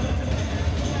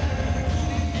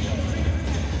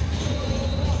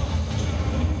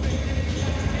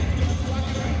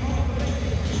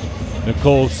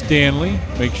 Nicole Stanley.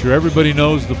 Make sure everybody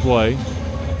knows the play.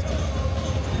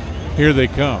 Here they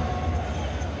come.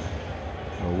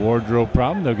 A wardrobe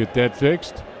problem. They'll get that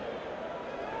fixed.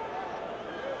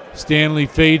 Stanley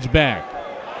fades back.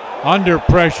 Under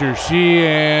pressure.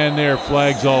 And there,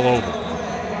 flags all over.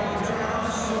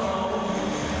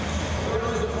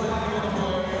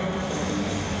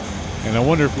 And I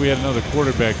wonder if we had another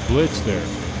quarterback blitz there.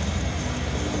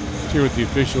 Let's hear what the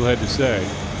official had to say.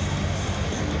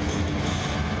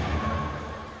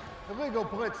 Illegal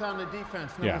blitz on the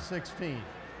defense, number 16.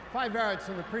 5 yards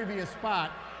from the previous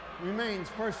spot. Remains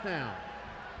first down.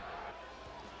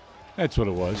 That's what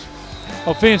it was.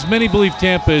 Well, fans, many believe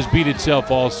Tampa has beat itself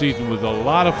all season with a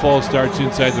lot of false starts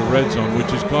inside the red zone,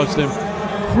 which has cost them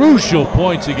crucial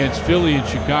points against Philly and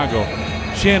Chicago.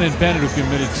 Shannon Bennett, who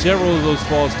committed several of those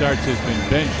false starts, has been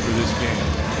benched for this game.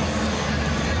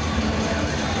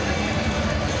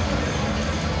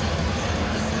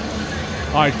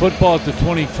 All right, football at the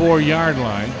 24-yard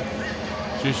line,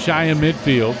 just shy of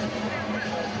midfield.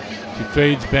 She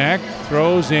fades back,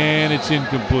 throws, and it's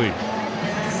incomplete.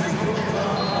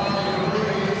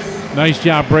 Nice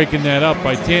job breaking that up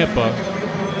by Tampa.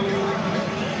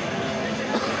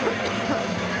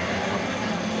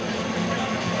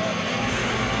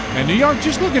 And New York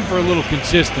just looking for a little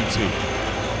consistency.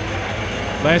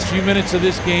 Last few minutes of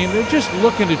this game, they're just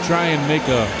looking to try and make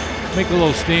a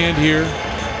little stand here.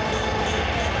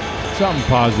 Something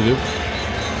positive.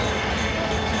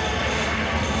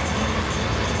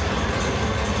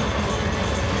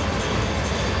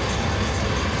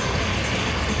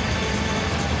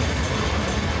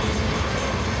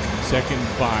 Second and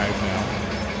 5 now.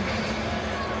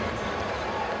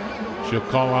 She'll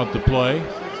call out the play.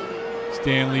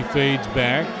 Stanley fades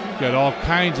back. Got all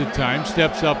kinds of time.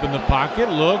 Steps up in the pocket.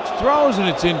 Looks. Throws. And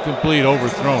it's incomplete.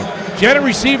 Overthrown. She had a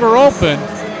receiver open.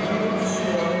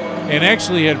 And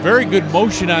actually had very good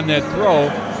motion on that throw.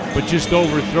 But just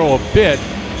overthrow a bit.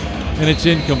 And it's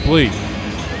incomplete.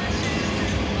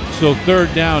 So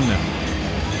third down now.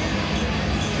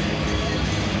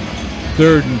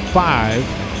 3rd and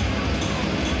 5.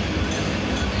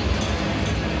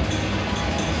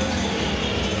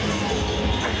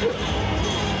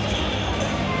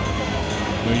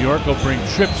 New York will bring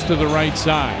trips to the right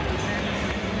side.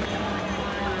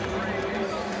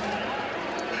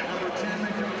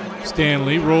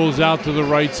 Stanley rolls out to the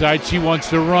right side. She wants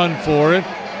to run for it,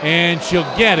 and she'll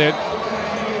get it.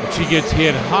 But she gets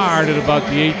hit hard at about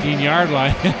the 18-yard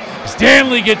line.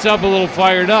 Stanley gets up a little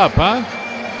fired up, huh?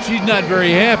 She's not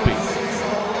very happy.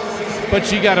 But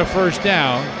she got a first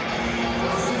down.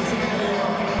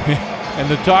 And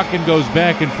the talking goes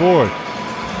back and forth.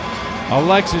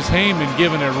 Alexis Heyman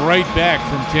giving it right back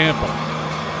from Tampa.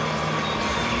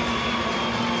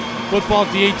 Football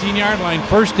at the 18-yard line.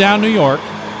 First down, New York.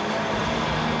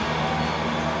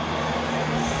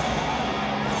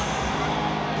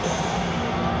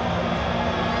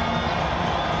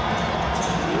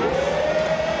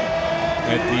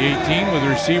 At the 18 with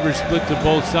receivers split to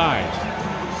both sides.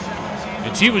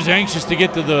 And she was anxious to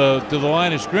get to the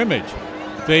line of scrimmage.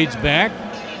 Fades back.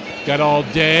 Got all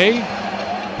day.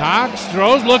 Cox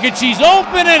throws, look at, she's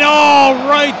open and all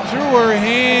right through her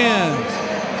hands.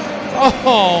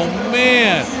 Oh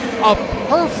man, a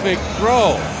perfect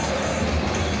throw.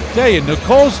 Tell you,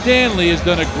 Nicole Stanley has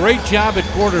done a great job at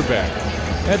quarterback.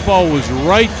 That ball was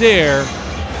right there,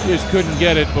 just couldn't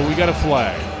get it, but we got a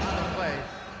flag.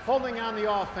 Holding on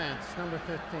the offense, number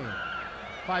 15.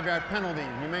 5-yard penalty,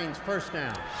 remains first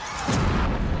down.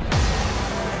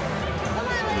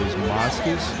 Liz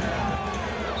Moskis.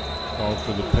 Called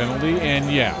for the penalty, and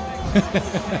yeah,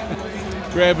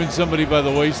 grabbing somebody by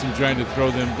the waist and trying to throw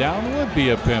them down would be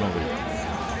a penalty.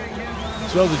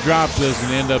 So the drop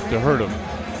doesn't end up to hurt them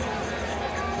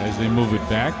as they move it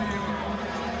back.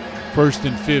 1st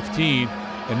and 15,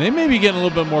 and they may be getting a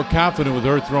little bit more confident with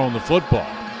her throwing the football.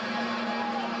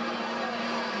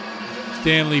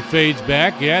 Stanley fades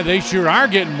back. Yeah, they sure are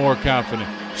getting more confident.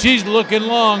 She's looking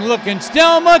long, looking.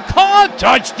 Stelma caught,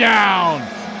 touchdown!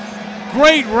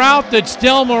 Great route that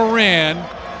Stelma ran.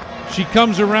 She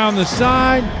comes around the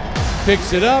side,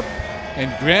 picks it up, and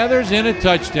gathers in a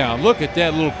touchdown. Look at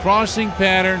that little crossing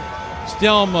pattern.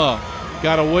 Stelma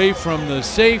got away from the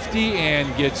safety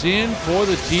and gets in for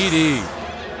the TD.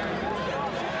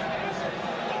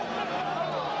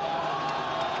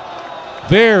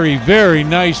 Very, very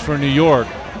nice for New York.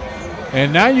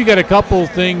 And now you got a couple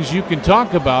things you can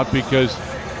talk about because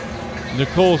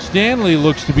Nicole Stanley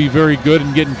looks to be very good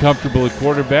and getting comfortable at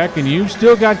quarterback, and you've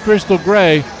still got Crystal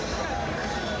Gray,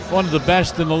 one of the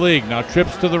best in the league. Now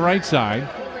trips to the right side.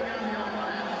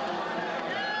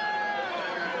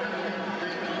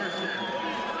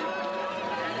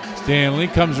 Stanley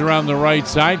comes around the right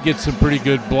side, gets some pretty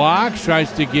good blocks,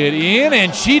 tries to get in,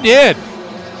 and she did.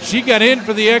 She got in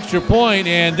for the extra point,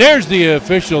 and there's the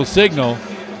official signal.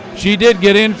 She did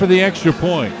get in for the extra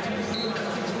point.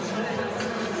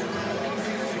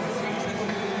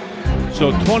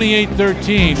 So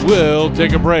 28-13, we'll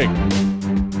take a break.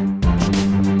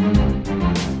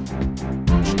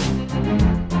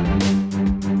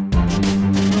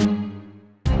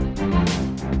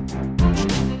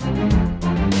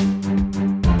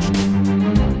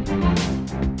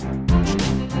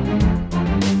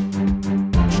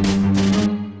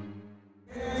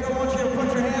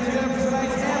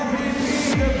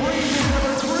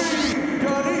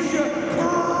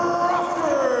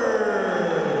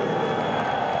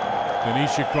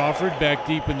 Crawford back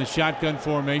deep in the shotgun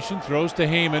formation, throws to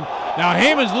Heyman. Now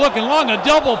Heyman's looking long, a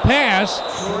double pass,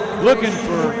 looking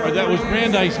for, or that was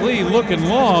Brandeis Lee looking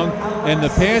long, and the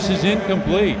pass is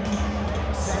incomplete.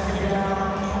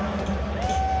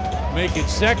 Make it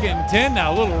 2nd and 10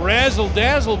 now. A little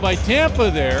razzle-dazzle by Tampa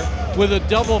there with a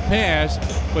double pass,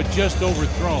 but just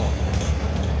overthrown.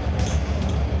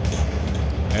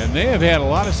 And they have had a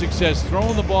lot of success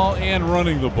throwing the ball and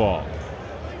running the ball.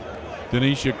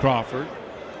 Denisha Crawford.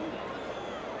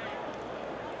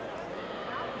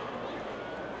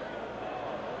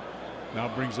 Now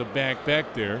brings a back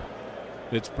there.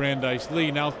 That's Brandeis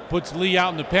Lee. Now puts Lee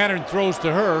out in the pattern, throws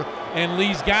to her, and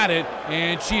Lee's got it,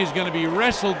 and she is going to be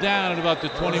wrestled down at about the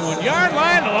 21-yard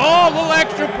line. Oh, a little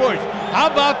extra push. How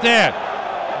about that?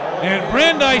 And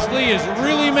Brandeis Lee is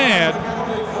really mad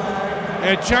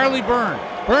at Charlie Byrne.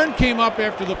 Byrne came up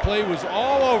after the play was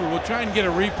all over. We'll try and get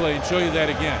a replay and show you that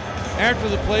again. After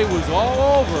the play was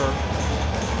all over,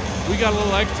 we got a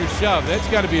little extra shove. That's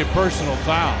got to be a personal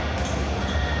foul.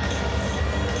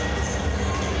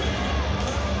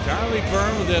 Charlie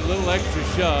Byrne with that little extra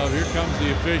shove. Here comes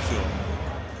the official.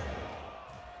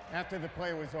 After the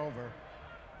play was over,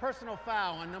 personal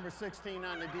foul on number 16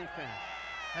 on the defense.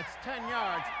 That's 10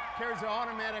 yards, carries an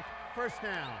automatic first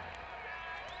down.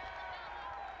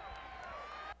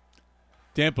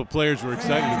 Tampa players were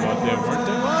excited about that, weren't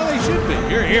they? Well, they should be.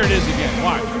 Here it is again.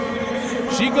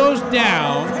 Watch. She goes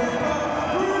down,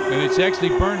 and it's actually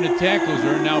Byrne that tackles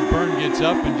her. Now Byrne gets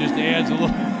up and just adds a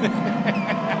little.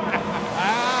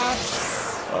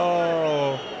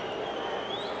 Oh,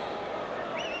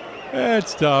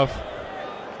 that's tough.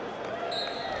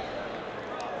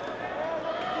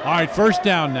 All right, first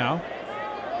down now.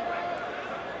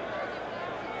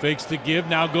 Fakes the give,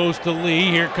 now goes to Lee.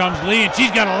 Here comes Lee, and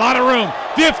she's got a lot of room.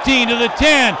 15 to the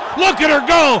 10. Look at her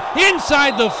go.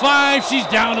 Inside the 5. She's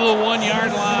down to the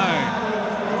 1-yard line.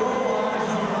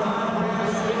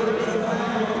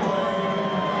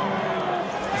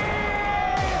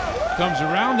 Comes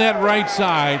around that right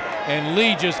side, and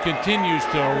Lee just continues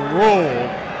to roll.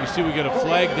 You see we got a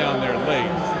flag down there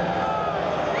late.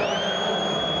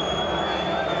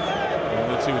 Well,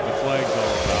 let's see what the flag's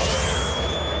all about.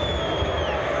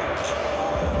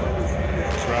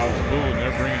 Crowd's booing,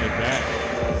 they're bringing it back.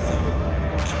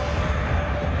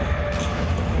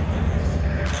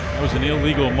 That was an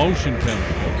illegal motion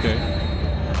penalty, okay.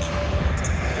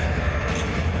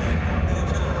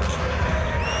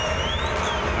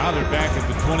 Now they're back at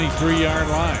the 23-yard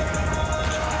line.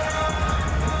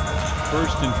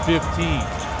 1st and 15.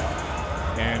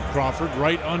 And Crawford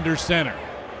right under center.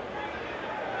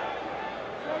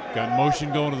 Got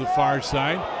motion going to the far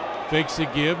side. Fakes a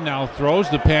give, now throws.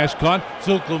 The pass caught.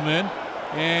 Zuckelman.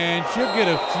 And she'll get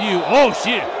a few. Oh,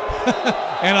 shit.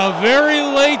 And a very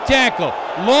late tackle.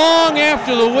 Long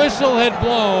after the whistle had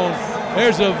blown,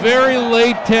 there's a very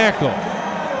late tackle.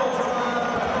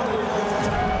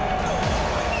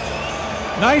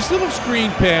 Nice little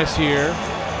screen pass here.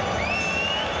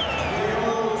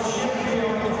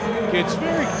 Gets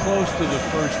very close to the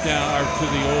first down, or to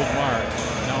the old mark.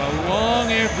 Now,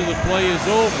 long after the play is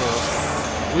over,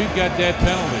 we've got that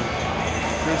penalty.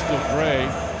 Crystal Gray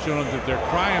showing that they're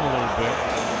crying a little bit.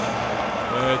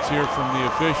 Let's hear from the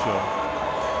official.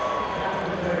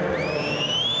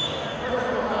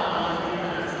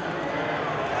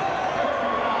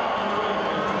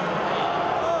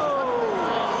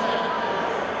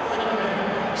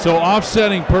 So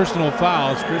offsetting personal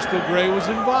fouls, Crystal Gray was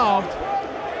involved.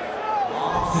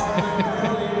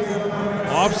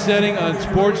 Offsetting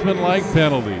unsportsmanlike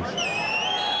penalties.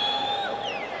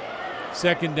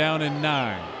 2nd down and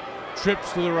 9.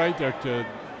 Trips to the right, there to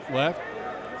left.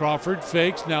 Crawford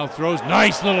fakes, now throws.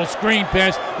 Nice little screen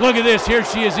pass. Look at this, here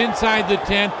she is inside the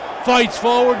 10. Fights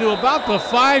forward to about the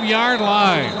 5-yard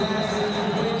line.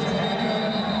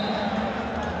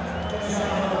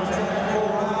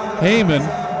 Heyman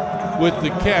with the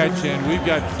catch, and we've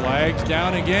got flags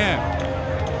down again.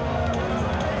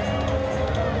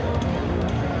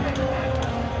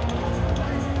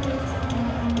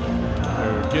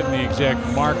 They're getting the exact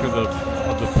mark of the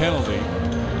penalty.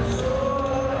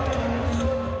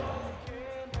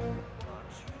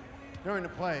 During the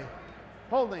play,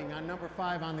 holding on number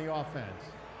 5 on the offense.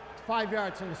 It's 5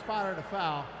 yards in the spot of the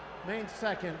foul. Main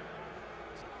second.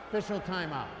 Official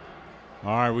timeout.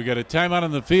 All right, we got a timeout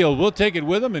on the field. We'll take it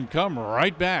with them and come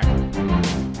right back.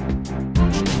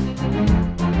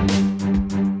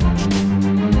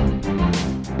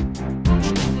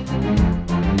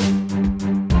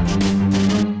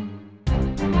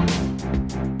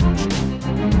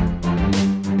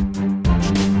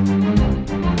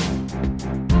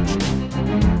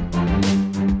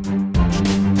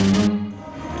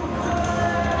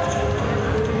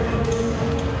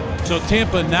 So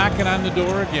Tampa knocking on the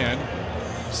door again.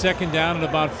 Second down and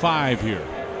about 5 here.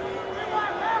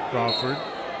 Crawford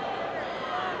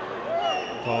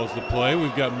calls the play.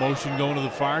 We've got motion going to the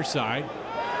far side.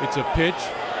 It's a pitch.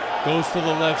 Goes to the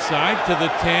left side, to the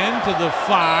 10, to the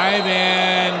 5,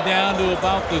 and down to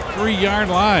about the 3-yard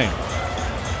line.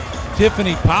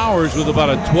 Tiffany Powers with about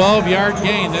a 12-yard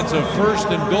gain. That's a first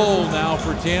and goal now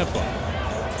for Tampa.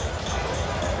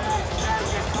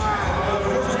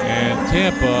 And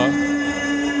Tampa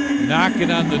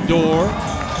knocking on the door.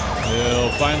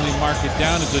 They'll finally mark it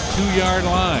down at the 2-yard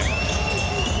line.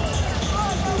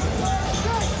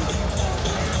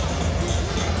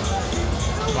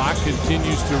 Clock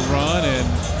continues to run, and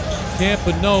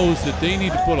Tampa knows that they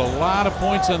need to put a lot of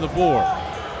points on the board.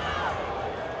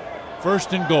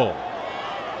 First and goal.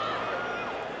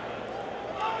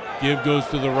 Give goes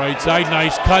to the right side.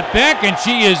 Nice cut back, and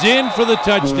she is in for the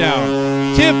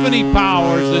touchdown. Tiffany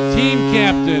Powers, the team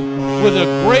captain, with a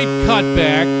great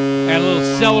cutback and a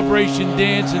little celebration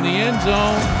dance in the end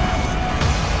zone.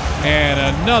 And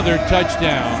another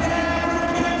touchdown.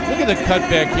 Look at the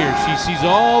cutback here. She sees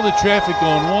all the traffic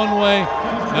going one way.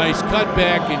 Nice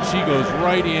cutback, and she goes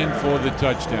right in for the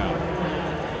touchdown.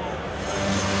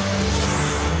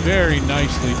 Very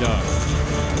nicely done.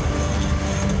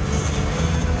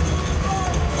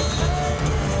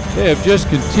 They have just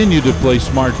continued to play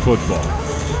smart football.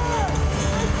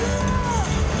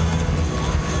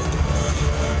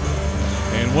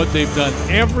 And what they've done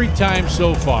every time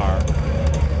so far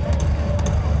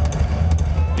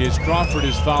is Crawford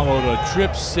has followed a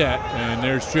trip set, and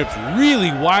there's trips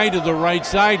really wide to the right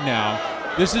side now.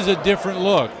 This is a different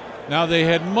look. Now they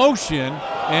had motion,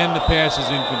 and the pass is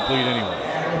incomplete anyway.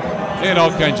 They had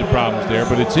all kinds of problems there,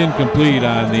 but it's incomplete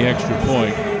on the extra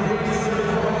point.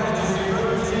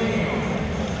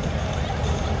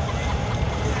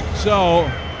 So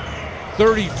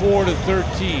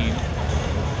 34-13.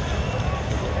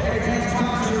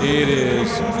 It is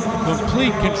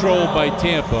complete control by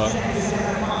Tampa,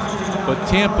 but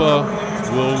Tampa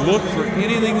will look for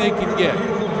anything they can get.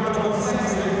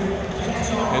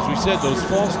 As we said, those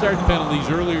false start penalties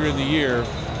earlier in the year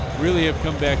really have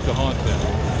come back to haunt them.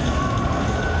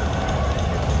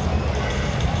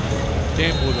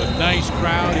 Tampa with a nice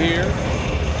crowd here.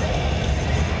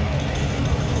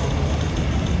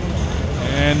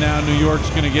 And now New York's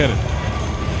going to get it.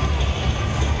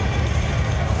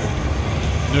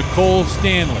 Nicole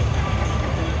Stanley,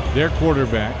 their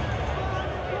quarterback.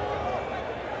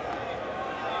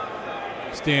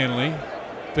 Stanley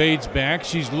fades back.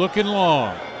 She's looking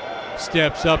long.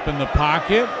 Steps up in the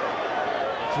pocket.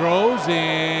 Throws,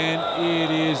 and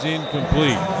it is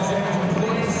incomplete.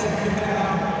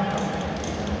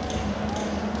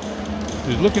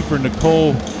 He's looking for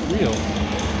Nicole Real,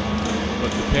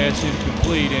 but the pass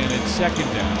incomplete, and it's second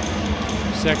down.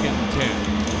 2nd and 10.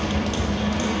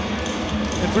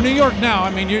 And for New York now, I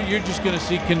mean, you're just going to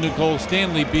see, can Nicole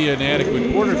Stanley be an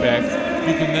adequate quarterback?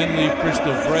 You can then leave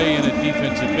Crystal Bray in a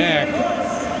defensive back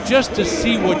just to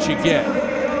see what you get.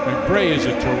 I mean, Bray is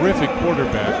a terrific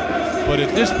quarterback, but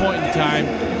at this point in time,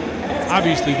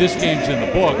 obviously this game's in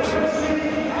the books.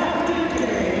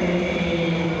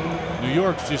 New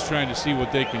York's just trying to see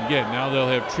what they can get. Now they'll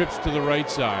have trips to the right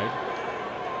side.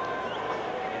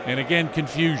 And again,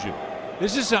 confusion.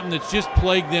 This is something that's just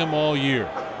plagued them all year.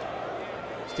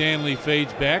 Stanley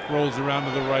fades back, rolls around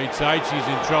to the right side. She's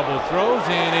in trouble, throws,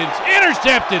 and it's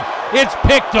intercepted. It's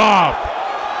picked off.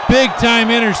 Big-time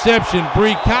interception,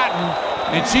 Bree Cotton,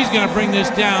 and she's going to bring this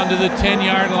down to the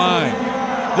 10-yard line.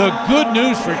 The good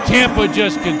news for Tampa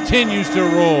just continues to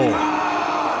roll.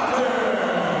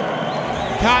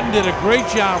 Cotton did a great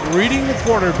job reading the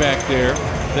quarterback there.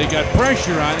 They got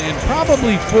pressure on and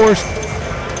probably forced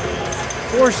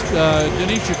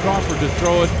Denisha Crawford to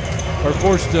throw it or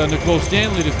forced Nicole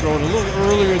Stanley to throw it a little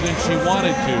earlier than she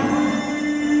wanted to.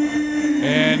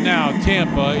 And now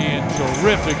Tampa in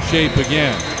terrific shape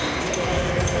again.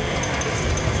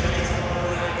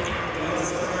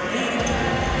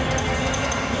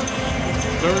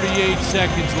 .38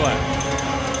 seconds left.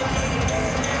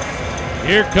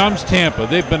 Here comes Tampa.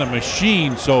 They've been a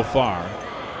machine so far.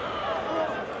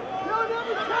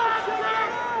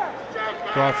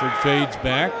 Crawford fades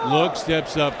back, looks,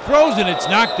 steps up, throws, and it's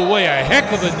knocked away. A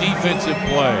heck of a defensive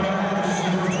play.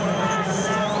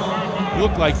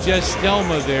 Looked like Jess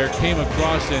Stelma there came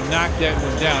across and knocked that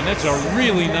one down. That's a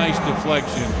really nice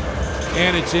deflection,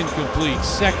 and it's incomplete.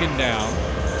 Second down,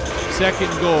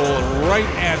 second goal, right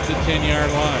at the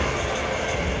 10-yard line.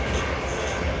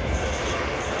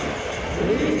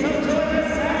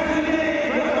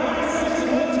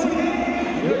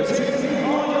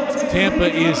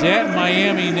 Tampa is at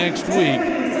Miami next week,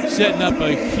 setting up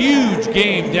a huge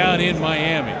game down in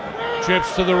Miami.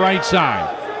 Trips to the right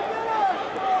side.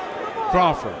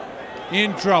 Crawford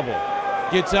in trouble,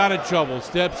 gets out of trouble,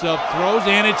 steps up, throws,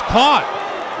 and it's caught.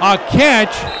 A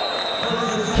catch.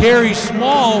 Carrie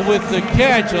Small with the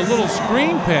catch, a little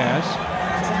screen pass.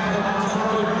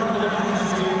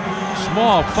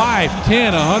 Small,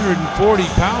 5'10",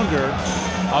 140-pounder.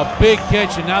 A big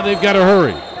catch, and now they've got to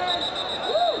hurry.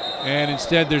 And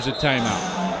instead there's a timeout.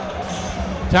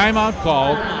 Timeout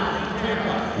called.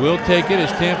 We'll take it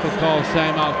as Tampa calls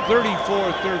timeout.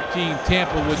 34-13,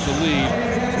 Tampa with the lead.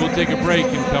 We'll take a break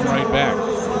and come right back.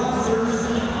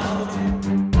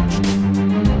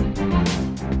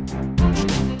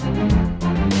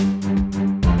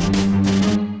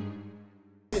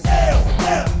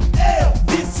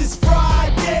 This is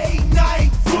Friday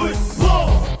Night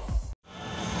Football.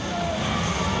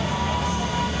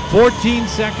 14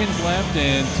 seconds left,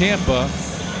 and Tampa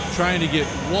trying to get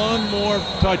one more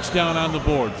touchdown on the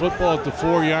board. Football at the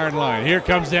 4-yard line. Here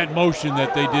comes that motion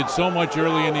that they did so much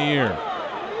early in the year.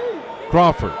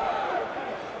 Crawford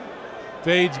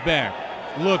fades back,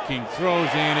 looking, throws,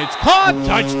 and it's caught.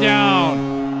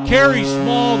 Touchdown. Carrie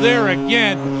Small there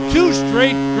again. 2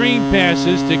 straight green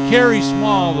passes to Carrie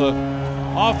Small, the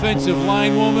offensive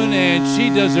line woman, and she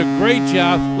does a great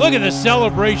job. Look at the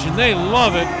celebration. They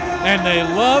love it, and they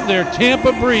love their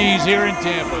Tampa breeze here in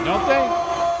Tampa, don't they?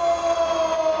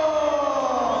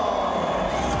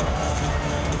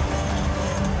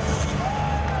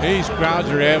 These crowds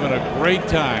are having a great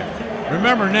time.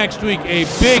 Remember, next week, a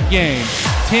big game.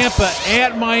 Tampa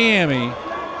at Miami.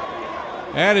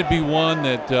 That'd be one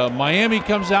that Miami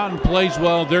comes out and plays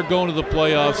well. They're going to the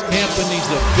playoffs. Tampa needs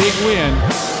a big win.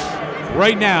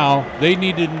 Right now, they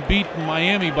need to beat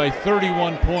Miami by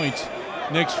 31 points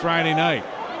next Friday night.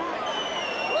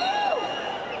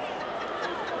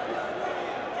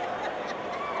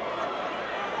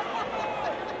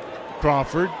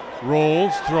 Crawford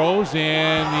rolls, throws,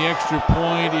 and the extra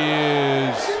point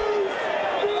is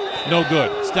no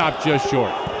good. Stopped just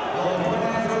short.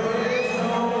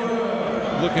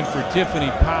 Looking for Tiffany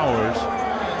Powers.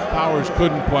 Powers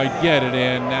couldn't quite get it,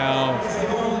 and now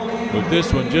with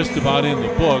this one just about in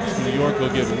the books, New York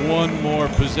will get one more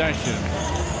possession,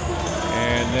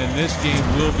 and then this game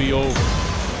will be over.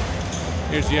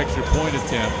 Here's the extra point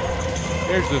attempt.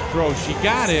 Here's the throw. She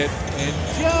got it and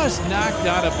just knocked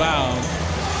out of bounds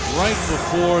right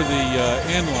before the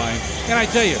end line. And I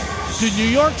tell you, to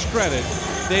New York's credit,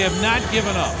 they have not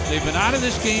given up. They've been out of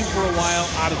this game for a while,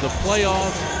 out of the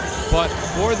playoffs, but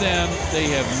for them, they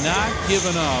have not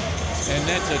given up, and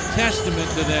that's a testament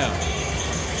to them.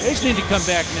 They just need to come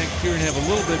back next year and have a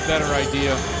little bit better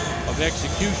idea of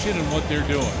execution and what they're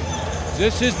doing.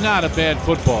 This is not a bad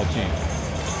football team.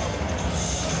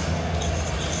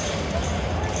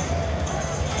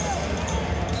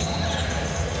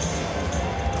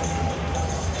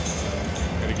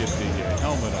 Gotta get the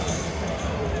helmet on.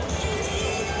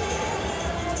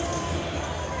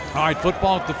 All right,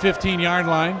 football at the 15-yard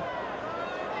line.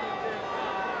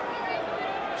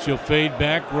 She'll fade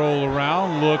back, roll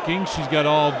around, looking. She's got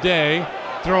all day.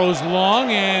 Throws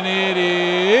long, and it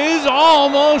is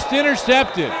almost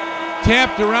intercepted.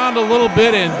 Tapped around a little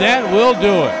bit, and that will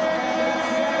do it.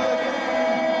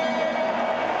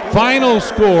 Final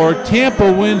score,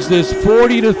 Tampa wins this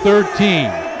 40-13.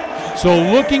 So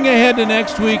looking ahead to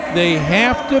next week, they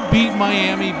have to beat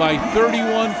Miami by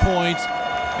 31 points,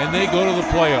 and they go to the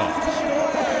playoffs.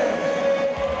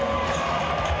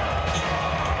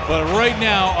 But right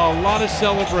now, a lot of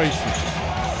celebrations.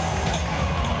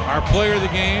 Our player of the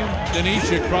game,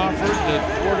 Denisha Crawford, the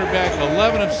quarterback,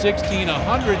 11 of 16,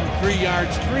 103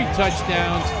 yards, 3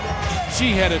 touchdowns.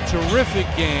 She had a terrific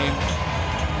game.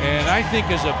 And I think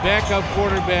as a backup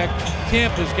quarterback,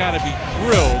 Tampa's got to be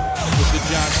thrilled with the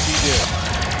job he did.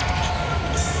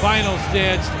 Final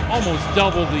stats, almost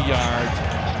double the yards.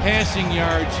 Passing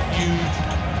yards, huge.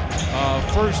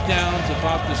 First downs,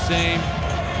 about the same.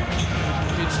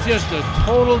 It's just a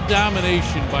total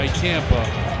domination by Tampa.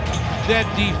 That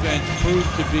defense proved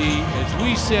to be, as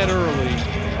we said early,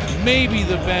 maybe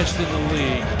the best in the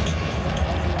league.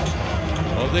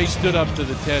 Well, they stood up to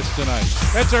the test tonight.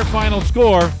 That's our final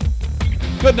score.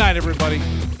 Good night, everybody.